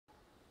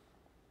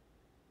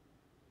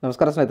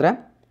ನಮಸ್ಕಾರ ಸ್ನೇಹಿತರೆ,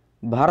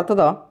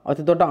 ಭಾರತದ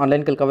ಅತಿ ದೊಡ್ಡ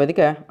ಆನ್ಲೈನ್ ಕಲಿಕಾ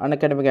ವೇದಿಕೆ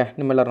ಅನ್ಅಕಾಡೆಮಿಗೆ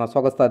ನಿಮ್ಮೆಲ್ಲರನ್ನ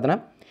ಸ್ವಾಗತಿಸ್ತಾ ಇದ್ದೇನೆ.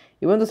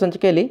 ಈ ಒಂದು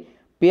ಸಂಚಿಕೆಯಲ್ಲಿ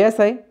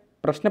PSI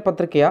ಪ್ರಶ್ನೆ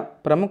ಪತ್ರಿಕೆಯ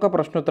ಪ್ರಮುಖ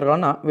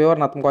ಪ್ರಶ್ನೋತ್ತರಗಳನ್ನು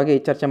ವಿವರಣಾತ್ಮಕವಾಗಿ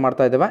ಚರ್ಚೆ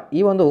ಮಾಡ್ತಾ ಇದ್ದೇವೆ.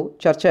 ಈ ಒಂದು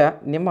ಚರ್ಚೆ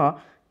ನಿಮ್ಮ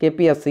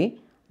KPSC,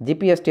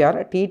 GPSTR,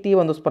 TET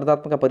ಒಂದು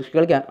ಸ್ಪರ್ಧಾತ್ಮಕ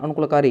ಪರೀಕ್ಷೆಗಳಿಗೆ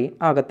ಅನುಕೂಲಕಾರಿ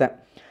ಆಗುತ್ತೆ.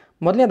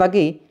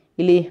 ಮೊದಲನೇದಾಗಿ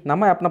ಇಲ್ಲಿ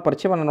ನಮ್ಮ ಆ್ಯಪ್ನ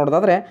ಪರಿಚಯವನ್ನು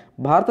ನೋಡೋದಾದರೆ,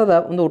 ಭಾರತದ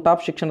ಒಂದು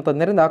ಟಾಪ್ ಶಿಕ್ಷಣ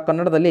ತಜ್ಞರಿಂದ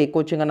ಕನ್ನಡದಲ್ಲಿ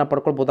ಕೋಚಿಂಗನ್ನು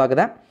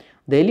ಪಡ್ಕೊಳ್ಬೋದಾಗಿದೆ.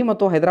 ದೆಹಲಿ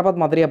ಮತ್ತು ಹೈದರಾಬಾದ್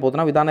ಮಾದರಿಯ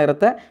ಬೋಧನಾ ವಿಧಾನ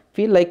ಇರುತ್ತೆ.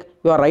 Feel like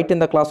you are right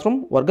in the class room,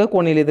 ವರ್ಗ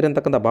ಕೋಣೆಯಲ್ಲಿ ಇದ್ರಿ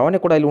ಅಂತಕ್ಕಂಥ ಭಾವನೆ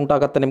ಕೂಡ ಇಲ್ಲಿ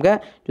ಉಂಟಾಗುತ್ತೆ ನಿಮಗೆ.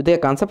 ಜೊತೆಗೆ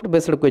ಕಾನ್ಸೆಪ್ಟ್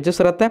ಬೇಸ್ಡ್ ಕ್ವಿಜಸ್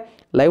ಇರುತ್ತೆ,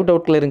 ಲೈವ್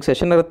ಡೌಟ್ ಕ್ಲಿಯರಿಂಗ್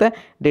ಸೆಷನ್ ಇರುತ್ತೆ,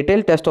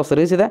 ಡಿಟೇಲ್ ಟೆಸ್ಟ್ ಆಫ್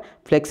ಸೀರೀಸ್ ಇದೆ,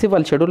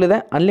 ಫ್ಲೆಕ್ಸಿಬಲ್ ಶೆಡ್ಯೂಲ್ ಇದೆ,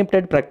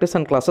 ಅನ್ಲಿಮಿಟೆಡ್ ಪ್ರಾಕ್ಟೀಸ್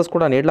ಆ್ಯಂಡ್ ಕ್ಲಾಸಸ್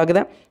ಕೂಡ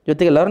ನೀಡಲಾಗಿದೆ.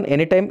 ಜೊತೆಗೆ ಲರ್ನ್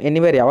ಎನಿ ಟೈಮ್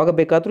ಎನಿವೇರ್, ಯಾವಾಗ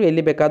ಬೇಕಾದರೂ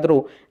ಎಲ್ಲಿ ಬೇಕಾದರೂ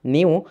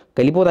ನೀವು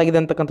ಕಲಿಬೋದಾಗಿದೆ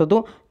ಅಂತಕ್ಕಂಥದ್ದು.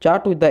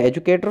 ಚಾಟ್ ವಿತ್ ದ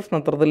ಎಜುಕೇಟರ್ಸ್,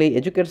 ನಂತರದಲ್ಲಿ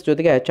ಎಜುಕೇಟರ್ಸ್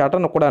ಜೊತೆಗೆ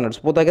ಚಾಟನ್ನು ಕೂಡ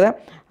ನಡೆಸ್ಬೋದಾಗಿದೆ.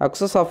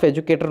 ಅಕ್ಸೆಸ್ ಆಫ್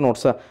ಎಜುಕೇಟರ್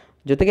ನೋಟ್ಸ್,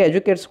 ಜೊತೆಗೆ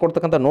ಎಜುಕೇಟರ್ಸ್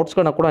ಕೊಡ್ತಕ್ಕಂಥ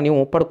ನೋಟ್ಸ್ಗಳನ್ನ ಕೂಡ ನೀವು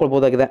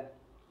ಪಡ್ಕೊಳ್ಬೋದಾಗಿದೆ.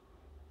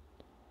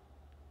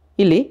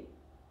 ಇಲ್ಲಿ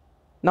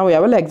ನಾವು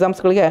ಯಾವೆಲ್ಲ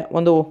ಎಕ್ಸಾಮ್ಸ್ಗಳಿಗೆ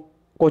ಒಂದು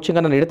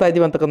ಕೋಚಿಂಗನ್ನು ನೀಡ್ತಾ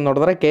ಇದ್ದೀವಿ ಅಂತಕ್ಕಂಥ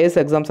ನೋಡಿದ್ರೆ, KS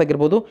ಎಕ್ಸಾಮ್ಸ್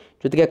ಆಗಿರ್ಬೋದು,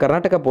 ಜೊತೆಗೆ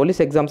ಕರ್ನಾಟಕ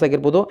ಪೊಲೀಸ್ ಎಕ್ಸಾಮ್ಸ್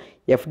ಆಗಿರ್ಬೋದು,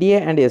 FDA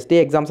ಆ್ಯಂಡ್ SDA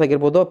ಎಕ್ಸಾಮ್ಸ್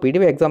ಆಗಿರ್ಬೋದು,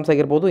 PDV ಎಕ್ಸಾಮ್ಸ್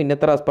ಆಗಿರ್ಬೋದು,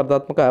 ಇನ್ನಿತರ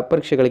ಸ್ಪರ್ಧಾತ್ಮಕ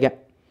ಪರೀಕ್ಷೆಗಳಿಗೆ.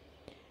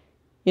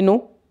 ಇನ್ನು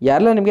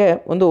ಯಾರೆಲ್ಲ ನಿಮಗೆ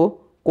ಒಂದು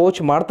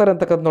ಕೋಚ್ ಮಾಡ್ತಾರೆ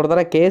ಅಂತಕ್ಕಂಥ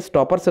ನೋಡಿದ್ರೆ, KS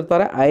ಟಾಪರ್ಸ್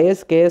ಇರ್ತಾರೆ,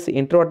 IAS KS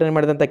ಇಂಟರ್ವ್ಯೂ ಅಟೆಂಡ್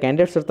ಮಾಡಿದಂಥ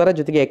ಕ್ಯಾಂಡಿಡೇಟ್ಸ್ ಇರ್ತಾರೆ,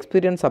 ಜೊತೆಗೆ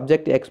ಎಕ್ಸ್ಪೀರಿಯನ್ಸ್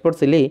ಸಬ್ಜೆಕ್ಟ್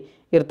ಎಕ್ಸ್ಪರ್ಟ್ಸ್ ಇಲ್ಲಿ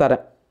ಇರ್ತಾರೆ.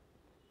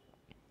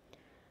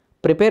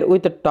 ಪ್ರಿಪೇರ್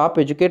ವಿತ್ ಟಾಪ್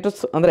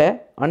ಎಜುಕೇಟರ್ಸ್ ಅಂದರೆ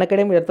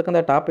ಅನ್ಅಕಾಡೆಮಿ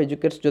ಇರ್ತಕ್ಕಂಥ ಟಾಪ್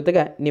ಎಜುಕೇಟರ್ಸ್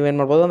ಜೊತೆಗೆ ನೀವೇನು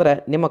ಮಾಡ್ಬೋದು ಅಂದರೆ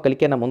ನಿಮ್ಮ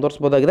ಕಲಿಕೆಯನ್ನು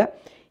ಮುಂದುವರಿಸ್ಬೋದಾಗಿದೆ.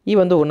 ಈ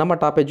ಒಂದು ನಮ್ಮ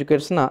ಟಾಪ್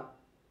ಎಜುಕೇಟರ್ಸ್ನ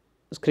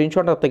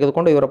ಸ್ಕ್ರೀನ್ಶಾಟ್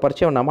ತೆಗೆದುಕೊಂಡು ಇವರ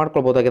ಪರಿಚಯವನ್ನು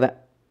ಮಾಡ್ಕೊಳ್ಬೋದಾಗಿದೆ.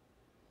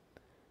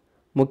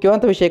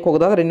 ಮುಖ್ಯವಾದ ವಿಷಯಕ್ಕೆ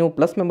ಹೋಗೋದಾದರೆ, ನೀವು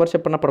ಪ್ಲಸ್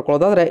ಮೆಂಬರ್ಶಿಪ್ಪನ್ನು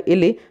ಪಡ್ಕೊಳ್ಳೋದಾದರೆ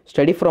ಇಲ್ಲಿ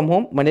ಸ್ಟಡಿ ಫ್ರಮ್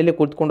ಹೋಮ್, ಮನೆಯಲ್ಲಿ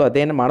ಕುಳಿತುಕೊಂಡು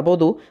ಅಧ್ಯಯನ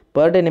ಮಾಡ್ಬೋದು.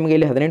 ಪರ್ ಡೇ ನಿಮಗೆ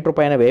ಇಲ್ಲಿ 18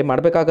 ರೂಪಾಯಿನ ವೇ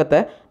ಮಾಡಬೇಕಾಗತ್ತೆ.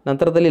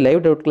 ನಂತರದಲ್ಲಿ ಲೈವ್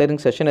ಡೌಟ್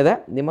ಕ್ಲಿಯರಿಂಗ್ ಸೆಷನ್ ಇದೆ,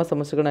 ನಿಮ್ಮ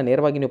ಸಮಸ್ಯೆಗಳನ್ನ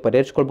ನೇರವಾಗಿ ನೀವು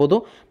ಪರಿಹರಿಸ್ಕೊಳ್ಬೋದು.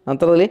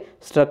 ನಂತರದಲ್ಲಿ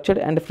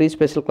structured and free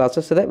special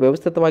classes ಇದೆ,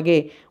 ವ್ಯವಸ್ಥಿತವಾಗಿ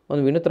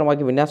ಒಂದು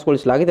ವಿನೂತನವಾಗಿ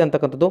ವಿನ್ಯಾಸಗೊಳಿಸಲಾಗಿದೆ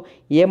ಅಂತಕ್ಕಂಥದ್ದು.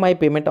 EMI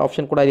ಪೇಮೆಂಟ್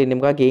ಆಪ್ಷನ್ ಕೂಡ ಇಲ್ಲಿ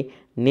ನಿಮಗಾಗಿ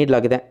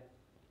ನೀಡಲಾಗಿದೆ.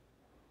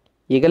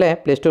 ಈಗಲೇ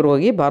ಪ್ಲೇಸ್ಟೋರ್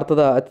ಹೋಗಿ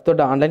ಭಾರತದ ಅತಿ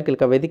ದೊಡ್ಡ ಆನ್ಲೈನ್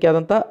ಕಲಿಕಾ ವೇದಿಕೆ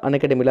ಆದಂಥ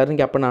ಅನ್ಅಕಾಡೆಮಿ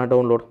ಲರ್ನಿಂಗ್ ಆ್ಯಪನ್ನು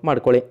ಡೌನ್ಲೋಡ್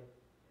ಮಾಡ್ಕೊಳ್ಳಿ.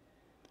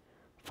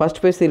 ಫಸ್ಟ್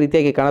ಪೇಜ್ ಈ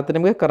ರೀತಿಯಾಗಿ ಕಾಣುತ್ತೆ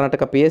ನಿಮಗೆ.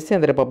 ಕರ್ನಾಟಕ PSC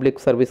ಅಂದರೆ ಪಬ್ಲಿಕ್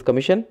ಸರ್ವಿಸ್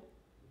ಕಮಿಷನ್.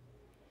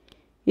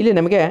 ಇಲ್ಲಿ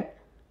ನಮಗೆ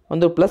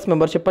ಒಂದು ಪ್ಲಸ್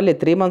ಮೆಂಬರ್ಶಿಪ್ಪಲ್ಲಿ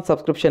 3 ಮಂತ್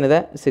ಸಬ್ಸ್ಕ್ರಿಪ್ಷನ್ ಇದೆ,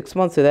 6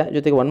 ಮಂತ್ಸ್ ಇದೆ,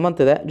 ಜೊತೆಗೆ 1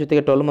 ಮಂತ್ ಇದೆ,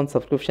 ಜೊತೆಗೆ 12 ಮಂತ್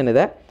ಸಬ್ಸ್ಕ್ರಿಪ್ಷನ್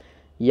ಇದೆ.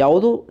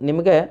 ಯಾವುದು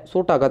ನಿಮಗೆ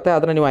ಸೂಟ್ ಆಗುತ್ತೆ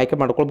ಅದನ್ನು ನೀವು ಆಯ್ಕೆ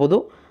ಮಾಡ್ಕೊಳ್ಬೋದು.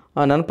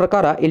 ನನ್ನ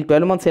ಪ್ರಕಾರ ಇಲ್ಲಿ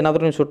 12 ಮಂತ್ಸ್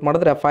ಏನಾದರೂ ನೀವು ಶೂಟ್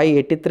ಮಾಡಿದ್ರೆ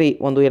 583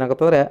 ಒಂದು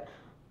ಏನಾಗುತ್ತೆ ಅಂದರೆ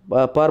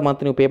ಪರ್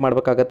ಮಂತ್ ನೀವು ಪೇ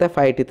ಮಾಡಬೇಕಾಗತ್ತೆ,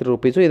 583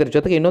 ರುಪೀಸು. ಇದ್ರ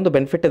ಜೊತೆಗೆ ಇನ್ನೊಂದು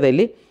ಬೆನಿಫಿಟ್ ಇದೆ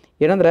ಇಲ್ಲಿ,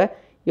 ಏನಂದರೆ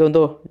ಈ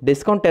ಒಂದು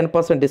ಡಿಸ್ಕೌಂಟ್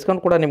 10%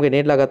 ಡಿಸ್ಕೌಂಟ್ ಕೂಡ ನಿಮಗೆ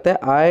ನೀಡಲಾಗುತ್ತೆ.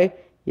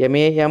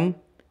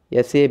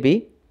 IMAMSAB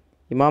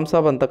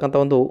ಇಮಾಮ್ಸಾಬ್ ಅಂತಕ್ಕಂಥ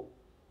ಒಂದು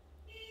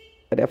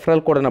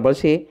ರೆಫರಲ್ ಕೋಡನ್ನು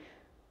ಬಳಸಿ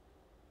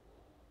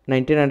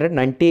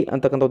 1990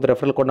 ಅಂತಕ್ಕಂಥ ಒಂದು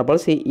ರೆಫರಲ್ ಕೋಡನ್ನ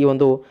ಬಳಸಿ ಈ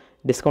ಒಂದು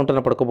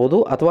ಡಿಸ್ಕೌಂಟನ್ನು ಪಡ್ಕೋಬೋದು.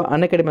 ಅಥವಾ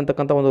ಅನ್ಅಕಾಡೆಮಿ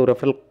ಅಂತಕ್ಕಂಥ ಒಂದು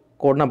ರೆಫರಲ್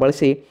ಕೋಡನ್ನ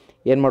ಬಳಸಿ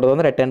ಏನು ಮಾಡೋದು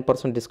ಅಂದರೆ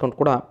 10% ಡಿಸ್ಕೌಂಟ್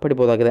ಕೂಡ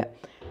ಪಡಿಬೋದಾಗಿದೆ.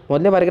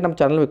 ಮೊದಲನೇ ಬಾರಿಗೆ ನಮ್ಮ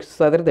ಚಾನಲ್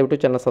ವೀಕ್ಷಿಸ್ತಾ ಇದ್ದರೆ ದಯವಿಟ್ಟು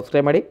ಚಾನಲ್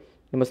ಸಬ್ಸ್ಕ್ರೈಬ್ ಮಾಡಿ,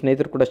 ನಿಮ್ಮ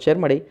ಸ್ನೇಹಿತರು ಕೂಡ ಶೇರ್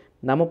ಮಾಡಿ.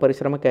 ನಮ್ಮ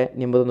ಪರಿಶ್ರಮಕ್ಕೆ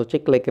ನಿಮ್ಮದೊಂದು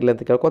ಚಿಕ್ಕ ಲೈಕ್ ಇರಲಿ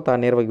ಅಂತ ಕೇಳ್ಕೊತಾ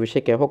ನೇರವಾಗಿ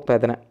ವಿಷಯಕ್ಕೆ ಹೋಗ್ತಾ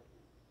ಇದ್ದೇನೆ.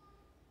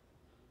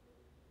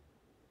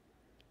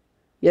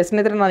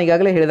 ಸ್ನೇಹಿತರೆ, ನಾನು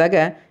ಈಗಾಗಲೇ ಹೇಳಿದಾಗ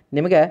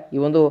ನಿಮಗೆ ಈ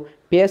ಒಂದು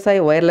PSI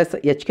ವೈರ್ಲೆಸ್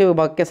HK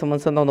ವಿಭಾಗಕ್ಕೆ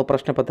ಸಂಬಂಧಿಸಿದ ಒಂದು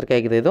ಪ್ರಶ್ನೆ ಪತ್ರಿಕೆ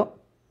ಆಗಿದೆ. ಇದು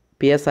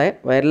PSI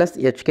ವೈರ್ಲೆಸ್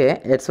HK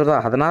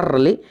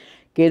 2016ರಲ್ಲಿ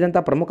ಕೇಳಿದಂಥ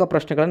ಪ್ರಮುಖ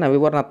ಪ್ರಶ್ನೆಗಳನ್ನು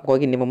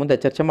ವಿವರಣಾತ್ಮಕವಾಗಿ ನಿಮ್ಮ ಮುಂದೆ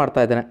ಚರ್ಚೆ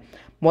ಮಾಡ್ತಾ ಇದ್ದೇನೆ.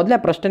 ಮೊದಲನೇ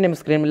ಪ್ರಶ್ನೆ ನಿಮ್ಮ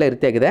ಸ್ಕ್ರೀನ್ ಮೇಲೆ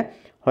ರೀತಿಯಾಗಿದೆ.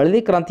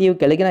 ಹಳದಿ ಕ್ರಾಂತಿಯು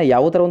ಕೆಳಗಿನ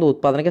ಯಾವುದರ ಒಂದು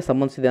ಉತ್ಪಾದನೆಗೆ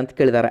ಸಂಬಂಧಿಸಿದೆ ಅಂತ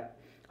ಕೇಳಿದ್ದಾರೆ.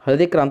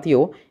 ಹಳದಿ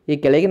ಕ್ರಾಂತಿಯು ಈ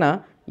ಕೆಳಗಿನ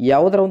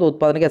ಯಾವುದರ ಒಂದು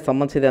ಉತ್ಪಾದನೆಗೆ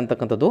ಸಂಬಂಧಿಸಿದೆ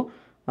ಅಂತಕ್ಕಂಥದ್ದು.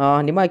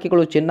 ನಿಮ್ಮ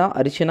ಆಯ್ಕೆಗಳು ಚಿನ್ನ,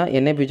 ಅರಿಶಿನ,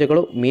 ಎಣ್ಣೆ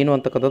ಬೀಜಗಳು, ಮೀನು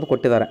ಅಂತಕ್ಕಂಥದ್ದು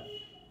ಕೊಟ್ಟಿದ್ದಾರೆ.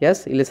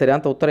 ಇಲ್ಲಿ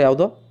ಸರಿಯಾದ ಉತ್ತರ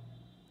ಯಾವುದು?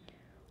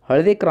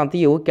 ಹಳದಿ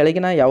ಕ್ರಾಂತಿಯು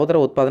ಕೆಳಗಿನ ಯಾವುದರ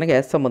ಉತ್ಪಾದನೆಗೆ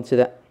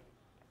ಸಂಬಂಧಿಸಿದೆ?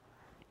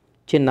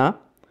 ಚಿನ್ನ,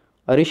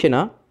 ಅರಿಶಿನ,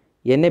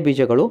 ಎಣ್ಣೆ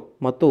ಬೀಜಗಳು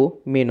ಮತ್ತು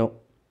ಮೀನು.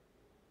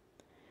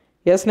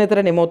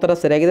 ಸ್ನೇಹಿತರೆ, ನಿಮ್ಮ ಉತ್ತರ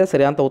ಸರಿಯಾಗಿದೆ.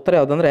 ಸರಿಯಾದ ಉತ್ತರ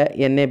ಯಾವುದಂದರೆ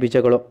ಎಣ್ಣೆ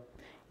ಬೀಜಗಳು.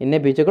 ಎಣ್ಣೆ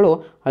ಬೀಜಗಳು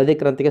ಹಳದಿ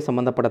ಕ್ರಾಂತಿಗೆ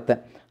ಸಂಬಂಧಪಡುತ್ತೆ.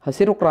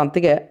 ಹಸಿರು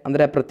ಕ್ರಾಂತಿಗೆ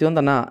ಅಂದರೆ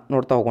ಪ್ರತಿಯೊಂದನ್ನು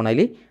ನೋಡ್ತಾ ಹೋಗೋಣ.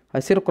 ಇಲ್ಲಿ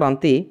ಹಸಿರು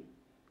ಕ್ರಾಂತಿ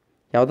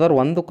ಯಾವುದಾದ್ರು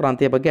ಒಂದು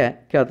ಕ್ರಾಂತಿಯ ಬಗ್ಗೆ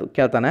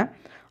ಕೇಳ್ತಾನೆ.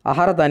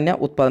 ಆಹಾರ ಧಾನ್ಯ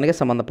ಉತ್ಪಾದನೆಗೆ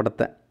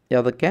ಸಂಬಂಧಪಡುತ್ತೆ.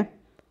 ಯಾವುದಕ್ಕೆ?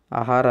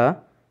 ಆಹಾರ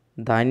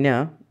ಧಾನ್ಯ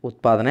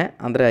ಉತ್ಪಾದನೆ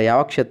ಅಂದರೆ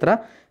ಯಾವ ಕ್ಷೇತ್ರ?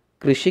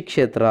 ಕೃಷಿ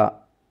ಕ್ಷೇತ್ರ,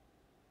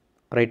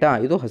 ರೈಟಾ?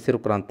 ಇದು ಹಸಿರು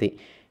ಕ್ರಾಂತಿ.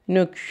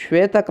 ಇನ್ನು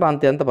ಶ್ವೇತ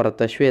ಕ್ರಾಂತಿ ಅಂತ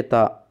ಬರುತ್ತೆ. ಶ್ವೇತ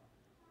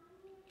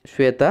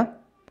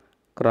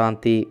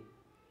ಕ್ರಾಂತಿ.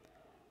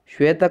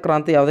 ಶ್ವೇತ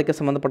ಕ್ರಾಂತಿ ಯಾವುದಕ್ಕೆ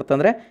ಸಂಬಂಧಪಡುತ್ತೆ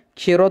ಅಂದರೆ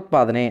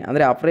ಕ್ಷೀರೋತ್ಪಾದನೆ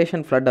ಅಂದರೆ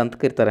ಆಪರೇಷನ್ ಫ್ಲಡ್ ಅಂತ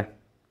ಕರೀತಾರೆ.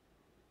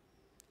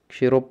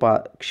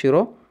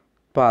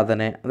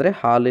 ಕ್ಷೀರೋತ್ಪಾದನೆ ಅಂದರೆ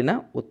ಹಾಲಿನ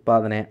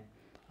ಉತ್ಪಾದನೆ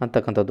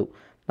ಅಂತಕ್ಕಂಥದ್ದು.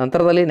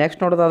 ನಂತರದಲ್ಲಿ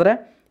ನೆಕ್ಸ್ಟ್ ನೋಡೋದಾದರೆ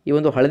ಈ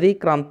ಒಂದು ಹಳದಿ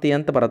ಕ್ರಾಂತಿ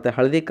ಅಂತ ಬರುತ್ತೆ.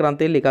 ಹಳದಿ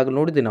ಕ್ರಾಂತಿಯಲ್ಲಿ ಈಗಾಗಲೇ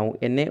ನೋಡಿದ್ವಿ ನಾವು,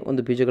 ಎಣ್ಣೆ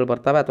ಒಂದು ಬೀಜಗಳು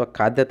ಬರ್ತವೆ ಅಥವಾ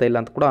ಖಾದ್ಯ ತೈಲ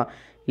ಅಂತ ಕೂಡ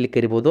ಇಲ್ಲಿ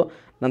ಕರಿಬೋದು.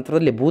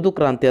 ನಂತರದಲ್ಲಿ ಬೂದು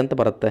ಕ್ರಾಂತಿ ಅಂತ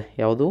ಬರುತ್ತೆ.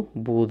 ಯಾವುದು?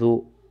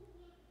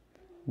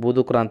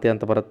 ಬೂದು ಕ್ರಾಂತಿ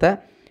ಅಂತ ಬರುತ್ತೆ.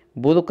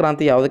 ಬೂದು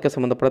ಕ್ರಾಂತಿ ಯಾವುದಕ್ಕೆ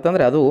ಸಂಬಂಧಪಡುತ್ತೆ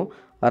ಅಂದರೆ ಅದು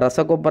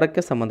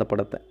ರಸಗೊಬ್ಬರಕ್ಕೆ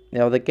ಸಂಬಂಧಪಡುತ್ತೆ.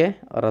 ಯಾವುದಕ್ಕೆ?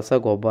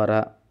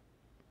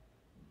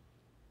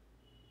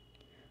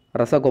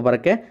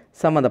 ರಸಗೊಬ್ಬರಕ್ಕೆ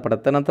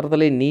ಸಂಬಂಧಪಡುತ್ತೆ.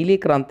 ನಂತರದಲ್ಲಿ ನೀಲಿ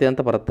ಕ್ರಾಂತಿ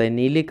ಅಂತ ಬರುತ್ತೆ.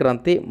 ನೀಲಿ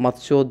ಕ್ರಾಂತಿ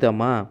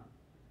ಮತ್ಸ್ಯೋದ್ಯಮ.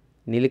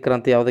 ನೀಲಿ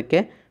ಕ್ರಾಂತಿ ಯಾವುದಕ್ಕೆ?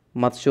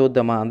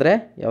 ಮತ್ಸ್ಯೋದ್ಯಮ ಅಂದರೆ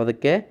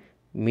ಯಾವುದಕ್ಕೆ?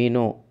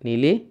 ಮೀನು.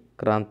 ನೀಲಿ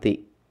ಕ್ರಾಂತಿ.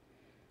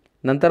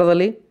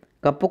 ನಂತರದಲ್ಲಿ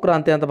ಕಪ್ಪು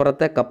ಕ್ರಾಂತಿ ಅಂತ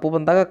ಬರುತ್ತೆ. ಕಪ್ಪು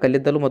ಬಂದಾಗ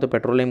ಕಲ್ಲಿದ್ದಲು ಮತ್ತು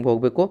ಪೆಟ್ರೋಲಿಯಂಗೆ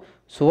ಹೋಗಬೇಕು.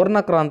 ಸುವರ್ಣ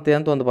ಕ್ರಾಂತಿ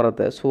ಅಂತ ಒಂದು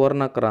ಬರುತ್ತೆ.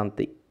 ಸುವರ್ಣ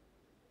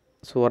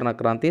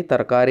ಕ್ರಾಂತಿ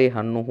ತರಕಾರಿ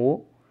ಹಣ್ಣು ಹೂವು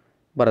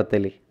ಬರುತ್ತೆ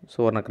ಇಲ್ಲಿ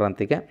ಸುವರ್ಣ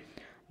ಕ್ರಾಂತಿಗೆ.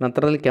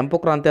 ನಂತರದಲ್ಲಿ ಕೆಂಪು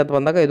ಕ್ರಾಂತಿ ಅಂತ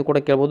ಬಂದಾಗ ಇದು ಕೂಡ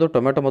ಕೇಳ್ಬೋದು.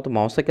 ಟೊಮೆಟೊ ಮತ್ತು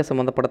ಮಾಂಸಕ್ಕೆ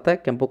ಸಂಬಂಧಪಡುತ್ತೆ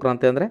ಕೆಂಪು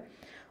ಕ್ರಾಂತಿ ಅಂದರೆ.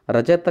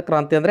 ರಜತ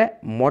ಕ್ರಾಂತಿ ಅಂದರೆ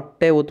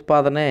ಮೊಟ್ಟೆ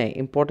ಉತ್ಪಾದನೆ,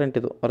 ಇಂಪಾರ್ಟೆಂಟ್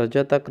ಇದು.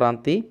 ರಜತ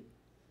ಕ್ರಾಂತಿ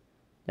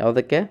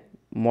ಯಾವುದಕ್ಕೆ?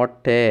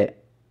 ಮೊಟ್ಟೆ.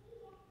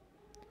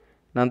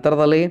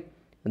 ನಂತರದಲ್ಲಿ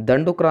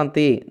ದುಂಡು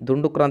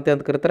ಕ್ರಾಂತಿ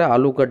ಅಂತ ಕರೀತಾರೆ,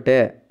 ಆಲೂಗಡ್ಡೆ.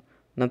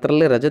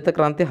 ನಂತರದಲ್ಲಿ ರಜತ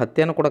ಕ್ರಾಂತಿ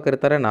ಹತ್ತಿಯನ್ನು ಕೂಡ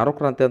ಕರೀತಾರೆ, ನಾರು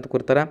ಕ್ರಾಂತಿ ಅಂತ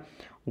ಕರೀತಾರೆ.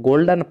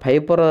 ಗೋಲ್ಡನ್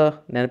ಫೈಬರ್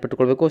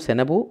ನೆನಪಿಟ್ಕೊಳ್ಬೇಕು,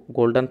 ಸೆಣಬು,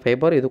 ಗೋಲ್ಡನ್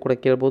ಫೈಬರ್ ಇದು ಕೂಡ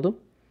ಕೇಳ್ಬೋದು.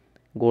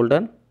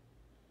 Golden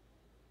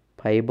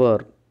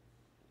fibre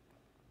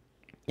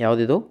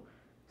ಯಾವುದಿದು?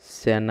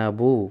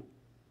 ಸೆಣಬು.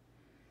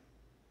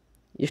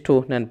 ಇಷ್ಟು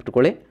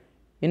ನೆನಪಿಟ್ಕೊಳ್ಳಿ.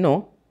 ಇನ್ನು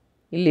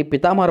ಇಲ್ಲಿ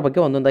ಪಿತಾಮಹರ ಬಗ್ಗೆ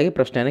ಒಂದೊಂದಾಗಿ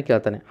ಪ್ರಶ್ನೆಯನ್ನು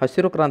ಕೇಳ್ತಾನೆ.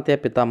 ಹಸಿರು ಕ್ರಾಂತಿಯ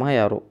ಪಿತಾಮಹ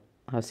ಯಾರು?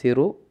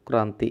 ಹಸಿರು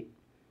ಕ್ರಾಂತಿ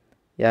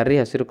ಯಾರ್ರೀ?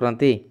 ಹಸಿರು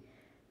ಕ್ರಾಂತಿ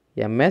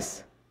ಎಂ ಎಸ್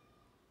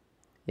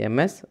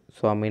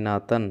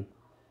ಸ್ವಾಮಿನಾಥನ್.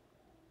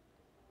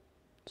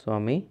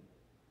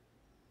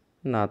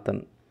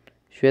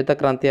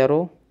 ಶ್ವೇತಕ್ರಾಂತಿ ಯಾರು?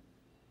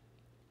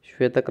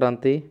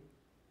 ಶ್ವೇತಕ್ರಾಂತಿ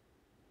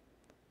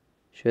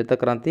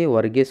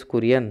ವರ್ಗೀಸ್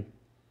ಕುರಿಯನ್.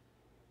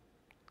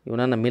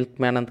 ಇವನನ್ನು ಮಿಲ್ಕ್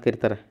ಮ್ಯಾನ್ ಅಂತ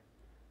ಕರೀತಾರೆ.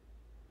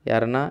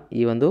 ಯಾರನ್ನ?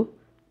 ಈ ಒಂದು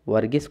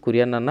ವರ್ಗೀಸ್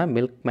ಕುರಿಯನನ್ನು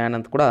ಮಿಲ್ಕ್ ಮ್ಯಾನ್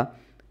ಅಂತ ಕೂಡ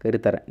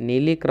ಕರೀತಾರೆ.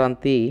 ನೀಲಿ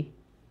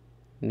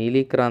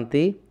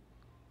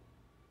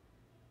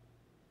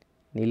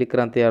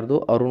ಕ್ರಾಂತಿ ಯಾರ್ದು?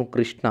 ಅರುಣ್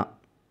ಕೃಷ್ಣ.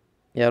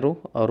 ಯಾರು?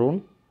 ಅರುಣ್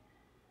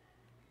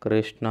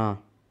ಕೃಷ್ಣ.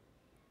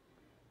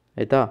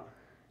 ಆಯಿತಾ?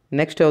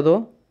 ನೆಕ್ಸ್ಟ್ ಯಾವುದು?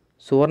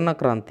 ಸುವರ್ಣ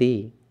ಕ್ರಾಂತಿ.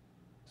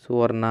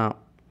 ಸುವರ್ಣ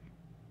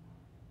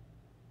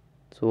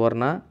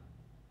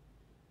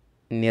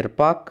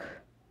ನಿರ್ಪಾಕ್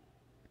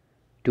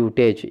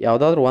ಟ್ಯೂಟೇಜ್.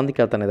 ಯಾವುದಾದ್ರೂ ಒಂದು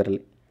ಕೇಳ್ತಾನೆ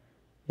ಇದರಲ್ಲಿ.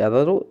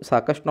 ಯಾವುದಾದ್ರೂ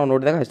ಸಾಕಷ್ಟು ನಾವು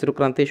ನೋಡಿದಾಗ ಹಸಿರು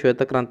ಕ್ರಾಂತಿ,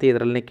 ಶ್ವೇತಕ್ರಾಂತಿ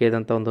ಇದರಲ್ಲೇ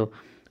ಕೇಳಿದಂಥ ಒಂದು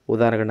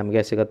ಉದಾಹರಣೆಗಳು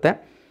ನಮಗೆ ಸಿಗುತ್ತೆ.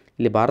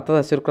 ಇಲ್ಲಿ ಭಾರತದ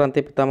ಹಸಿರು ಕ್ರಾಂತಿ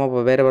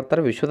ಪಿತಾಮಹ ಬೇರೆ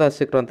ಬರ್ತಾರೆ, ವಿಶ್ವದ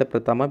ಹಸಿರು ಕ್ರಾಂತಿ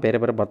ಪಿತಾಮಹ ಬೇರೆ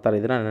ಬರ್ತಾರೆ.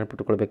 ಇದನ್ನು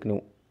ನೆನಪಿಟ್ಕೊಳ್ಬೇಕು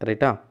ನೀವು,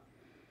 ರೈಟಾ?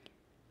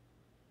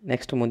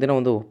 ನೆಕ್ಸ್ಟ್ ಮುಂದಿನ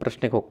ಒಂದು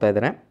ಪ್ರಶ್ನೆಗೆ ಹೋಗ್ತಾ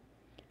ಇದ್ದೇನೆ.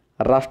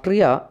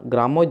 ರಾಷ್ಟ್ರೀಯ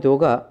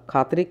ಗ್ರಾಮೋದ್ಯೋಗ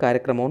ಖಾತ್ರಿ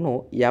ಕಾರ್ಯಕ್ರಮವನ್ನು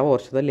ಯಾವ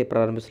ವರ್ಷದಲ್ಲಿ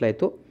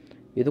ಪ್ರಾರಂಭಿಸಲಾಯಿತು?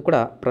 ಇದು ಕೂಡ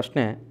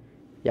ಪ್ರಶ್ನೆ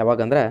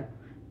ಯಾವಾಗಂದರೆ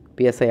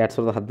PSI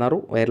 2016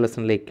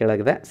 ವೈರ್ಲೆಸ್ನಲ್ಲಿ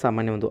ಕೇಳಾಗಿದೆ.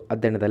 ಸಾಮಾನ್ಯ ಒಂದು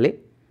ಅಧ್ಯಯನದಲ್ಲಿ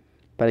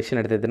ಪರೀಕ್ಷೆ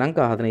ನಡೆದ ದಿನಾಂಕ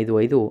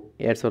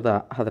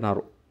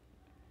 15/5/2016.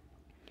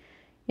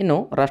 ಇನ್ನು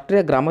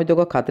ರಾಷ್ಟ್ರೀಯ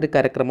ಗ್ರಾಮೋದ್ಯೋಗ ಖಾತ್ರಿ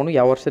ಕಾರ್ಯಕ್ರಮವನ್ನು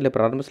ಯಾವ ವರ್ಷದಲ್ಲಿ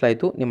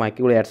ಪ್ರಾರಂಭಿಸಲಾಯಿತು? ನಿಮ್ಮ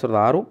ಆಯ್ಕೆಗಳು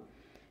 2006,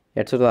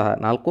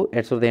 2004,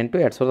 2008,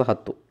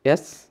 2010.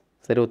 ಎಸ್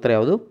ಸರಿ ಉತ್ತರ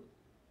ಯಾವುದು?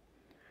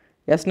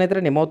 ಎಸ್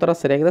ಸ್ನೇಹಿತರೆ, ನಿಮ್ಮ ಉತ್ತರ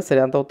ಸರಿಯಾಗಿದೆ.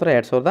 ಸರಿಯಾದ ಉತ್ತರ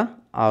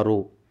 2006.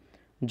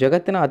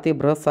 ಜಗತ್ತಿನ ಅತಿ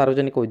ಬೃಹತ್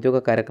ಸಾರ್ವಜನಿಕ ಉದ್ಯೋಗ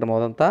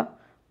ಕಾರ್ಯಕ್ರಮವಾದಂಥ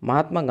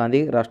ಮಹಾತ್ಮ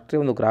ಗಾಂಧಿ ರಾಷ್ಟ್ರೀಯ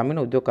ಒಂದು ಗ್ರಾಮೀಣ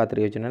ಉದ್ಯೋಗ ಖಾತ್ರಿ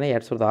ಯೋಜನೆಯನ್ನು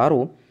 2006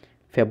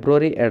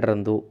 ಫೆಬ್ರವರಿ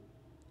 2ರಂದು.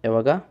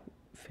 ಯಾವಾಗ?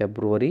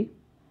 ಫೆಬ್ರವರಿ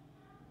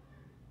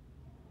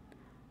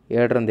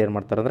 2ರಂದು ಏನು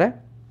ಮಾಡ್ತಾರೆ ಅಂದರೆ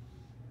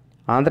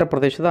ಆಂಧ್ರ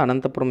ಪ್ರದೇಶದ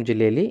ಅನಂತಪುರಂ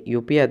ಜಿಲ್ಲೆಯಲ್ಲಿ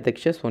UPA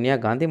ಅಧ್ಯಕ್ಷೆ ಸೋನಿಯಾ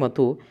ಗಾಂಧಿ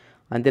ಮತ್ತು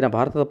ಅಂದಿನ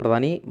ಭಾರತದ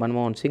ಪ್ರಧಾನಿ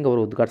ಮನಮೋಹನ್ ಸಿಂಗ್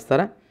ಅವರು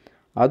ಉದ್ಘಾಟಿಸ್ತಾರೆ.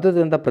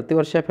 ಆದ್ದರಿಂದ ಪ್ರತಿ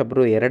ವರ್ಷ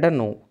ಫೆಬ್ರವರಿ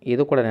 2ನ್ನು,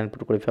 ಇದು ಕೂಡ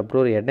ನೆನಪಿಟ್ಕೊಳ್ಳಿ,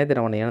 ಫೆಬ್ರವರಿ 2ನೇ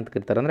ದಿನವನ್ನು ಏನಂತ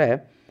ಕರೀತಾರೆ ಅಂದರೆ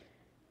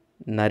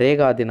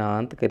ನರೇಗಾ ದಿನ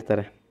ಅಂತ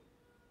ಕರೀತಾರೆ.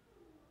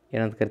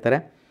 ಏನಂತ ಕರೀತಾರೆ?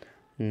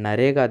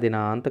 ನರೇಗಾ ದಿನ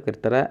ಅಂತ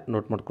ಕರೀತಾರೆ.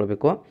 ನೋಟ್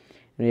ಮಾಡ್ಕೊಳ್ಬೇಕು.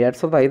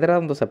 2005ರ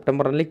ಒಂದು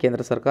ಸೆಪ್ಟೆಂಬರ್ನಲ್ಲಿ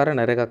ಕೇಂದ್ರ ಸರ್ಕಾರ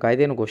ನರೇಗಾ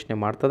ಕಾಯ್ದೆಯನ್ನು ಘೋಷಣೆ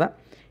ಮಾಡ್ತದೆ.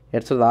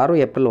 2006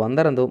 ಏಪ್ರಿಲ್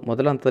 1ರಂದು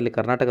ಮೊದಲ ಹಂತದಲ್ಲಿ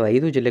ಕರ್ನಾಟಕದ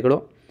 5 ಜಿಲ್ಲೆಗಳು,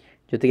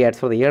 ಜೊತೆಗೆ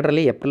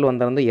 2007ರಲ್ಲಿ ಏಪ್ರಿಲ್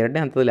 1ರಂದು 2ನೇ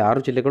ಹಂತದಲ್ಲಿ 6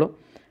 ಜಿಲ್ಲೆಗಳು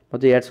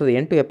ಮತ್ತು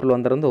 2008 ಏಪ್ರಿಲ್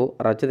 1ರಂದು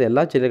ರಾಜ್ಯದ ಎಲ್ಲ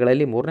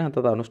ಜಿಲ್ಲೆಗಳಲ್ಲಿ 3ನೇ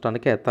ಹಂತದ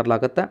ಅನುಷ್ಠಾನಕ್ಕೆ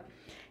ತರಲಾಗುತ್ತೆ.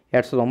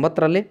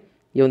 2009ರಲ್ಲಿ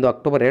ಈ ಒಂದು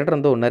ಅಕ್ಟೋಬರ್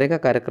 2ರಂದು ನರೇಗಾ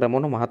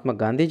ಕಾರ್ಯಕ್ರಮವನ್ನು ಮಹಾತ್ಮ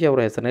ಗಾಂಧೀಜಿ ಅವರ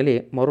ಹೆಸರಿನಲ್ಲಿ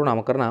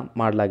ಮರುನಾಮಕರಣ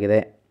ಮಾಡಲಾಗಿದೆ.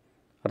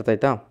 ಅರ್ಥ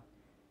ಆಯ್ತಾ?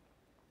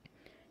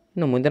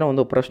 ಇನ್ನು ಮುಂದಿನ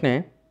ಒಂದು ಪ್ರಶ್ನೆ,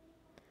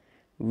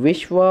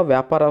 ವಿಶ್ವ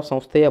ವ್ಯಾಪಾರ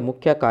ಸಂಸ್ಥೆಯ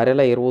ಮುಖ್ಯ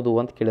ಕಾರ್ಯಾಲಯ ಇರುವುದು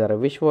ಅಂತ ಕೇಳಿದ್ದಾರೆ.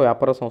 ವಿಶ್ವ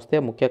ವ್ಯಾಪಾರ ಸಂಸ್ಥೆಯ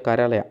ಮುಖ್ಯ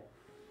ಕಾರ್ಯಾಲಯ.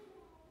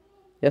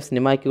 ಎಸ್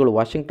ನಿಮ್ಮ ಆಯ್ಕೆಗಳು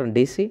ವಾಷಿಂಗ್ಟನ್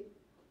DC,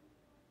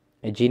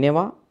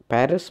 ಜಿನೆವಾ,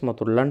 ಪ್ಯಾರಿಸ್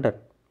ಮತ್ತು ಲಂಡನ್.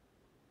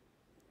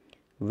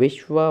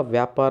 ವಿಶ್ವ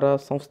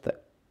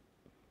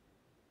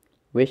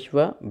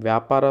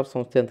ವ್ಯಾಪಾರ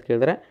ಸಂಸ್ಥೆ ಅಂತ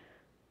ಕೇಳಿದರೆ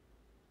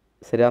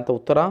ಸರಿಯಾದ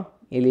ಉತ್ತರ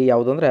ಇಲ್ಲಿ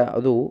ಯಾವುದು ಅಂದರೆ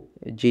ಅದು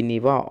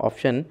ಜಿನಿವಾ.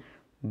 ಆಪ್ಷನ್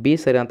ಬಿ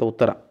ಸರಿಯಾದ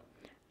ಉತ್ತರ.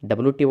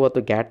 WTO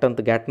ಅಥವಾ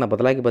ಗ್ಯಾಟ್ನ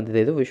ಬದಲಾಗಿ ಬಂದಿದೆ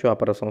ಇದು ವಿಶ್ವ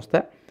ವ್ಯಾಪಾರ ಸಂಸ್ಥೆ.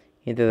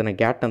 ಇಂಥದನ್ನು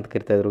ಗ್ಯಾಟ್ ಅಂತ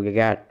ಕರಿತಾಯಿದ್ರು.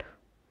 ಗ್ಯಾಟ್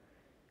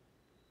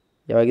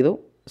ಯಾವಾಗಿದು?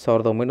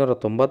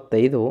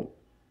 1995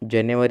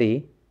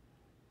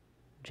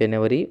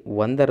 ಜನವರಿ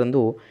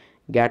 1ರಂದು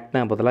ಗ್ಯಾಟ್ನ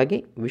ಬದಲಾಗಿ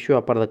ವಿಶ್ವ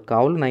ವ್ಯಾಪಾರದ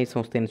ಕಾವಲು ನಾಯಿ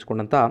ಸಂಸ್ಥೆ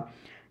ಎನಿಸಿಕೊಂಡಂಥ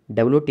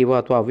WTO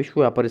ಅಥವಾ ವಿಶ್ವ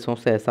ವ್ಯಾಪಾರಿ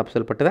ಸಂಸ್ಥೆ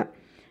ಸ್ಥಾಪಿಸಲ್ಪಟ್ಟಿದೆ.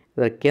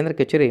 ಇದರ ಕೇಂದ್ರ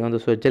ಕಚೇರಿ ಒಂದು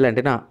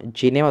ಸ್ವಿಟ್ಜರ್ಲ್ಯಾಂಡಿನ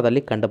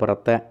ಜಿನೆವಾದಲ್ಲಿ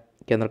ಕಂಡುಬರುತ್ತೆ.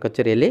 ಕೇಂದ್ರ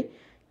ಕಚೇರಿ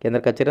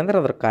ಅಂದರೆ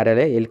ಅದರ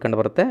ಕಾರ್ಯಾಲಯ ಎಲ್ಲಿ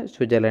ಕಂಡುಬರುತ್ತೆ?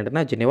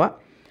 ಸ್ವಿಟ್ಜರ್ಲ್ಯಾಂಡಿನ ಜಿನೆವಾ.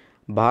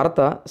 ಭಾರತ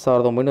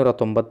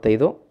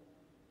 1995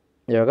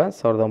 ಇವಾಗ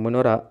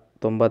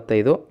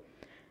 1995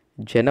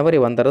 ಜನವರಿ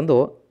 1ರಂದು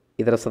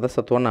ಇದರ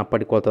ಸದಸ್ಯತ್ವವನ್ನು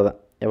ಪಡ್ಕೊಳ್ತದೆ.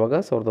 ಯಾವಾಗ?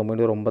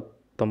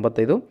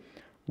 1995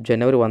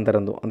 ಜನವರಿ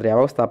 1ರಂದು. ಅಂದರೆ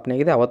ಯಾವಾಗ ಸ್ಥಾಪನೆ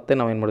ಆಗಿದೆ ಅವತ್ತೇ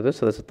ನಾವು ಏನು ಮಾಡಿದ್ವಿ?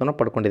 ಸದಸ್ಯತ್ವವನ್ನು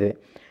ಪಡ್ಕೊಂಡಿದ್ದೀವಿ.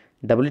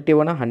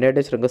 WTOನ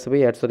 12ನೇ ಶೃಂಗಸಭೆ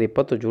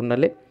 2020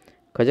 ಜೂನ್ನಲ್ಲಿ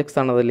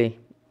ಕಜಕ್ಸ್ತಾನದಲ್ಲಿ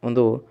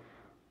ಒಂದು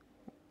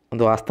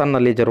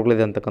ಆಸ್ಥಾನದಲ್ಲಿ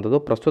ಜರುಗಲಿದೆ ಅಂತಕ್ಕಂಥದ್ದು.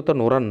 ಪ್ರಸ್ತುತ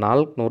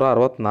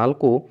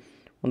 164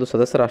 ಒಂದು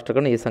ಸದಸ್ಯ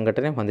ರಾಷ್ಟ್ರಗಳನ್ನು ಈ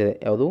ಸಂಘಟನೆ ಹೊಂದಿದೆ.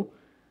 ಯಾವುದು?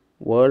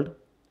 ವರ್ಲ್ಡ್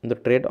ಒಂದು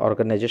ಟ್ರೇಡ್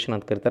ಆರ್ಗನೈಜೇಷನ್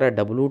ಅಂತ ಕರೀತಾರೆ,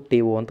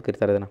 WTO ಅಂತ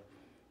ಕರೀತಾರೆ, ಇದನ್ನು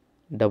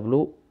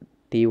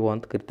WTO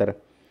ಅಂತ ಕರೀತಾರೆ.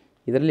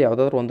 ಇದರಲ್ಲಿ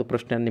ಯಾವುದಾದ್ರೂ ಒಂದು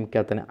ಪ್ರಶ್ನೆ ನಿಮ್ಗೆ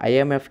ಕೇಳ್ತಾನೆ.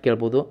 IMF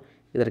ಕೇಳ್ಬೋದು,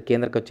 ಇದರ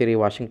ಕೇಂದ್ರ ಕಚೇರಿ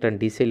ವಾಷಿಂಗ್ಟನ್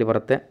DC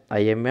ಬರುತ್ತೆ.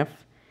 IMF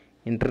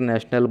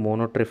ಇಂಟರ್ನ್ಯಾಷನಲ್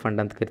ಮಾನಿಟರಿ ಫಂಡ್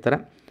ಅಂತ ಕರೀತಾರೆ,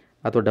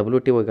 ಅಥವಾ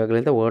WTO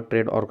ಈಗಾಗಲೇ ವರ್ಲ್ಡ್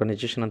ಟ್ರೇಡ್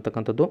ಆರ್ಗನೈಜೇಷನ್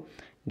ಅಂತಕ್ಕಂಥದ್ದು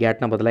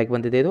ಗ್ಯಾಟ್ನ ಬದಲಾಗಿ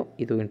ಬಂದಿದೆ.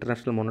 ಇದು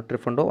international monetary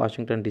fund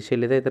Washington DC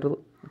ಇದೆ ಇದರದ್ದು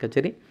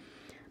ಕಚೇರಿ.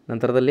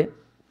 ನಂತರದಲ್ಲಿ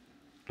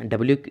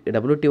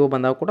WTO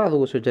ಬಂದಾಗ ಕೂಡ ಅದು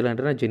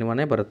ಸ್ವಿಟ್ಜರ್ಲ್ಯಾಂಡಿನ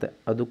ಜಿನಿವಾನೇ ಬರುತ್ತೆ,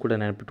 ಅದು ಕೂಡ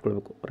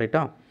ನೆನಪಿಟ್ಕೊಳ್ಬೇಕು,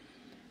 ರೈಟಾ.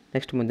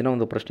 ನೆಕ್ಸ್ಟ್ ಮುಂದಿನ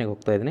ಒಂದು ಪ್ರಶ್ನೆಗೆ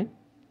ಹೋಗ್ತಾ ಇದ್ದೀನಿ.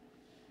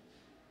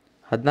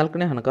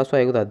 14ನೇ ಹಣಕಾಸು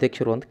ಆಯೋಗದ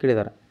ಅಧ್ಯಕ್ಷರು ಅಂತ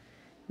ಕೇಳಿದ್ದಾರೆ.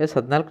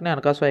 14ನೇ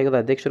ಹಣಕಾಸು ಆಯೋಗದ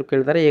ಅಧ್ಯಕ್ಷರು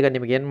ಕೇಳಿದ್ದಾರೆ. ಈಗ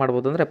ನಿಮಗೆ ಏನು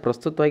ಮಾಡ್ಬೋದು ಅಂದರೆ,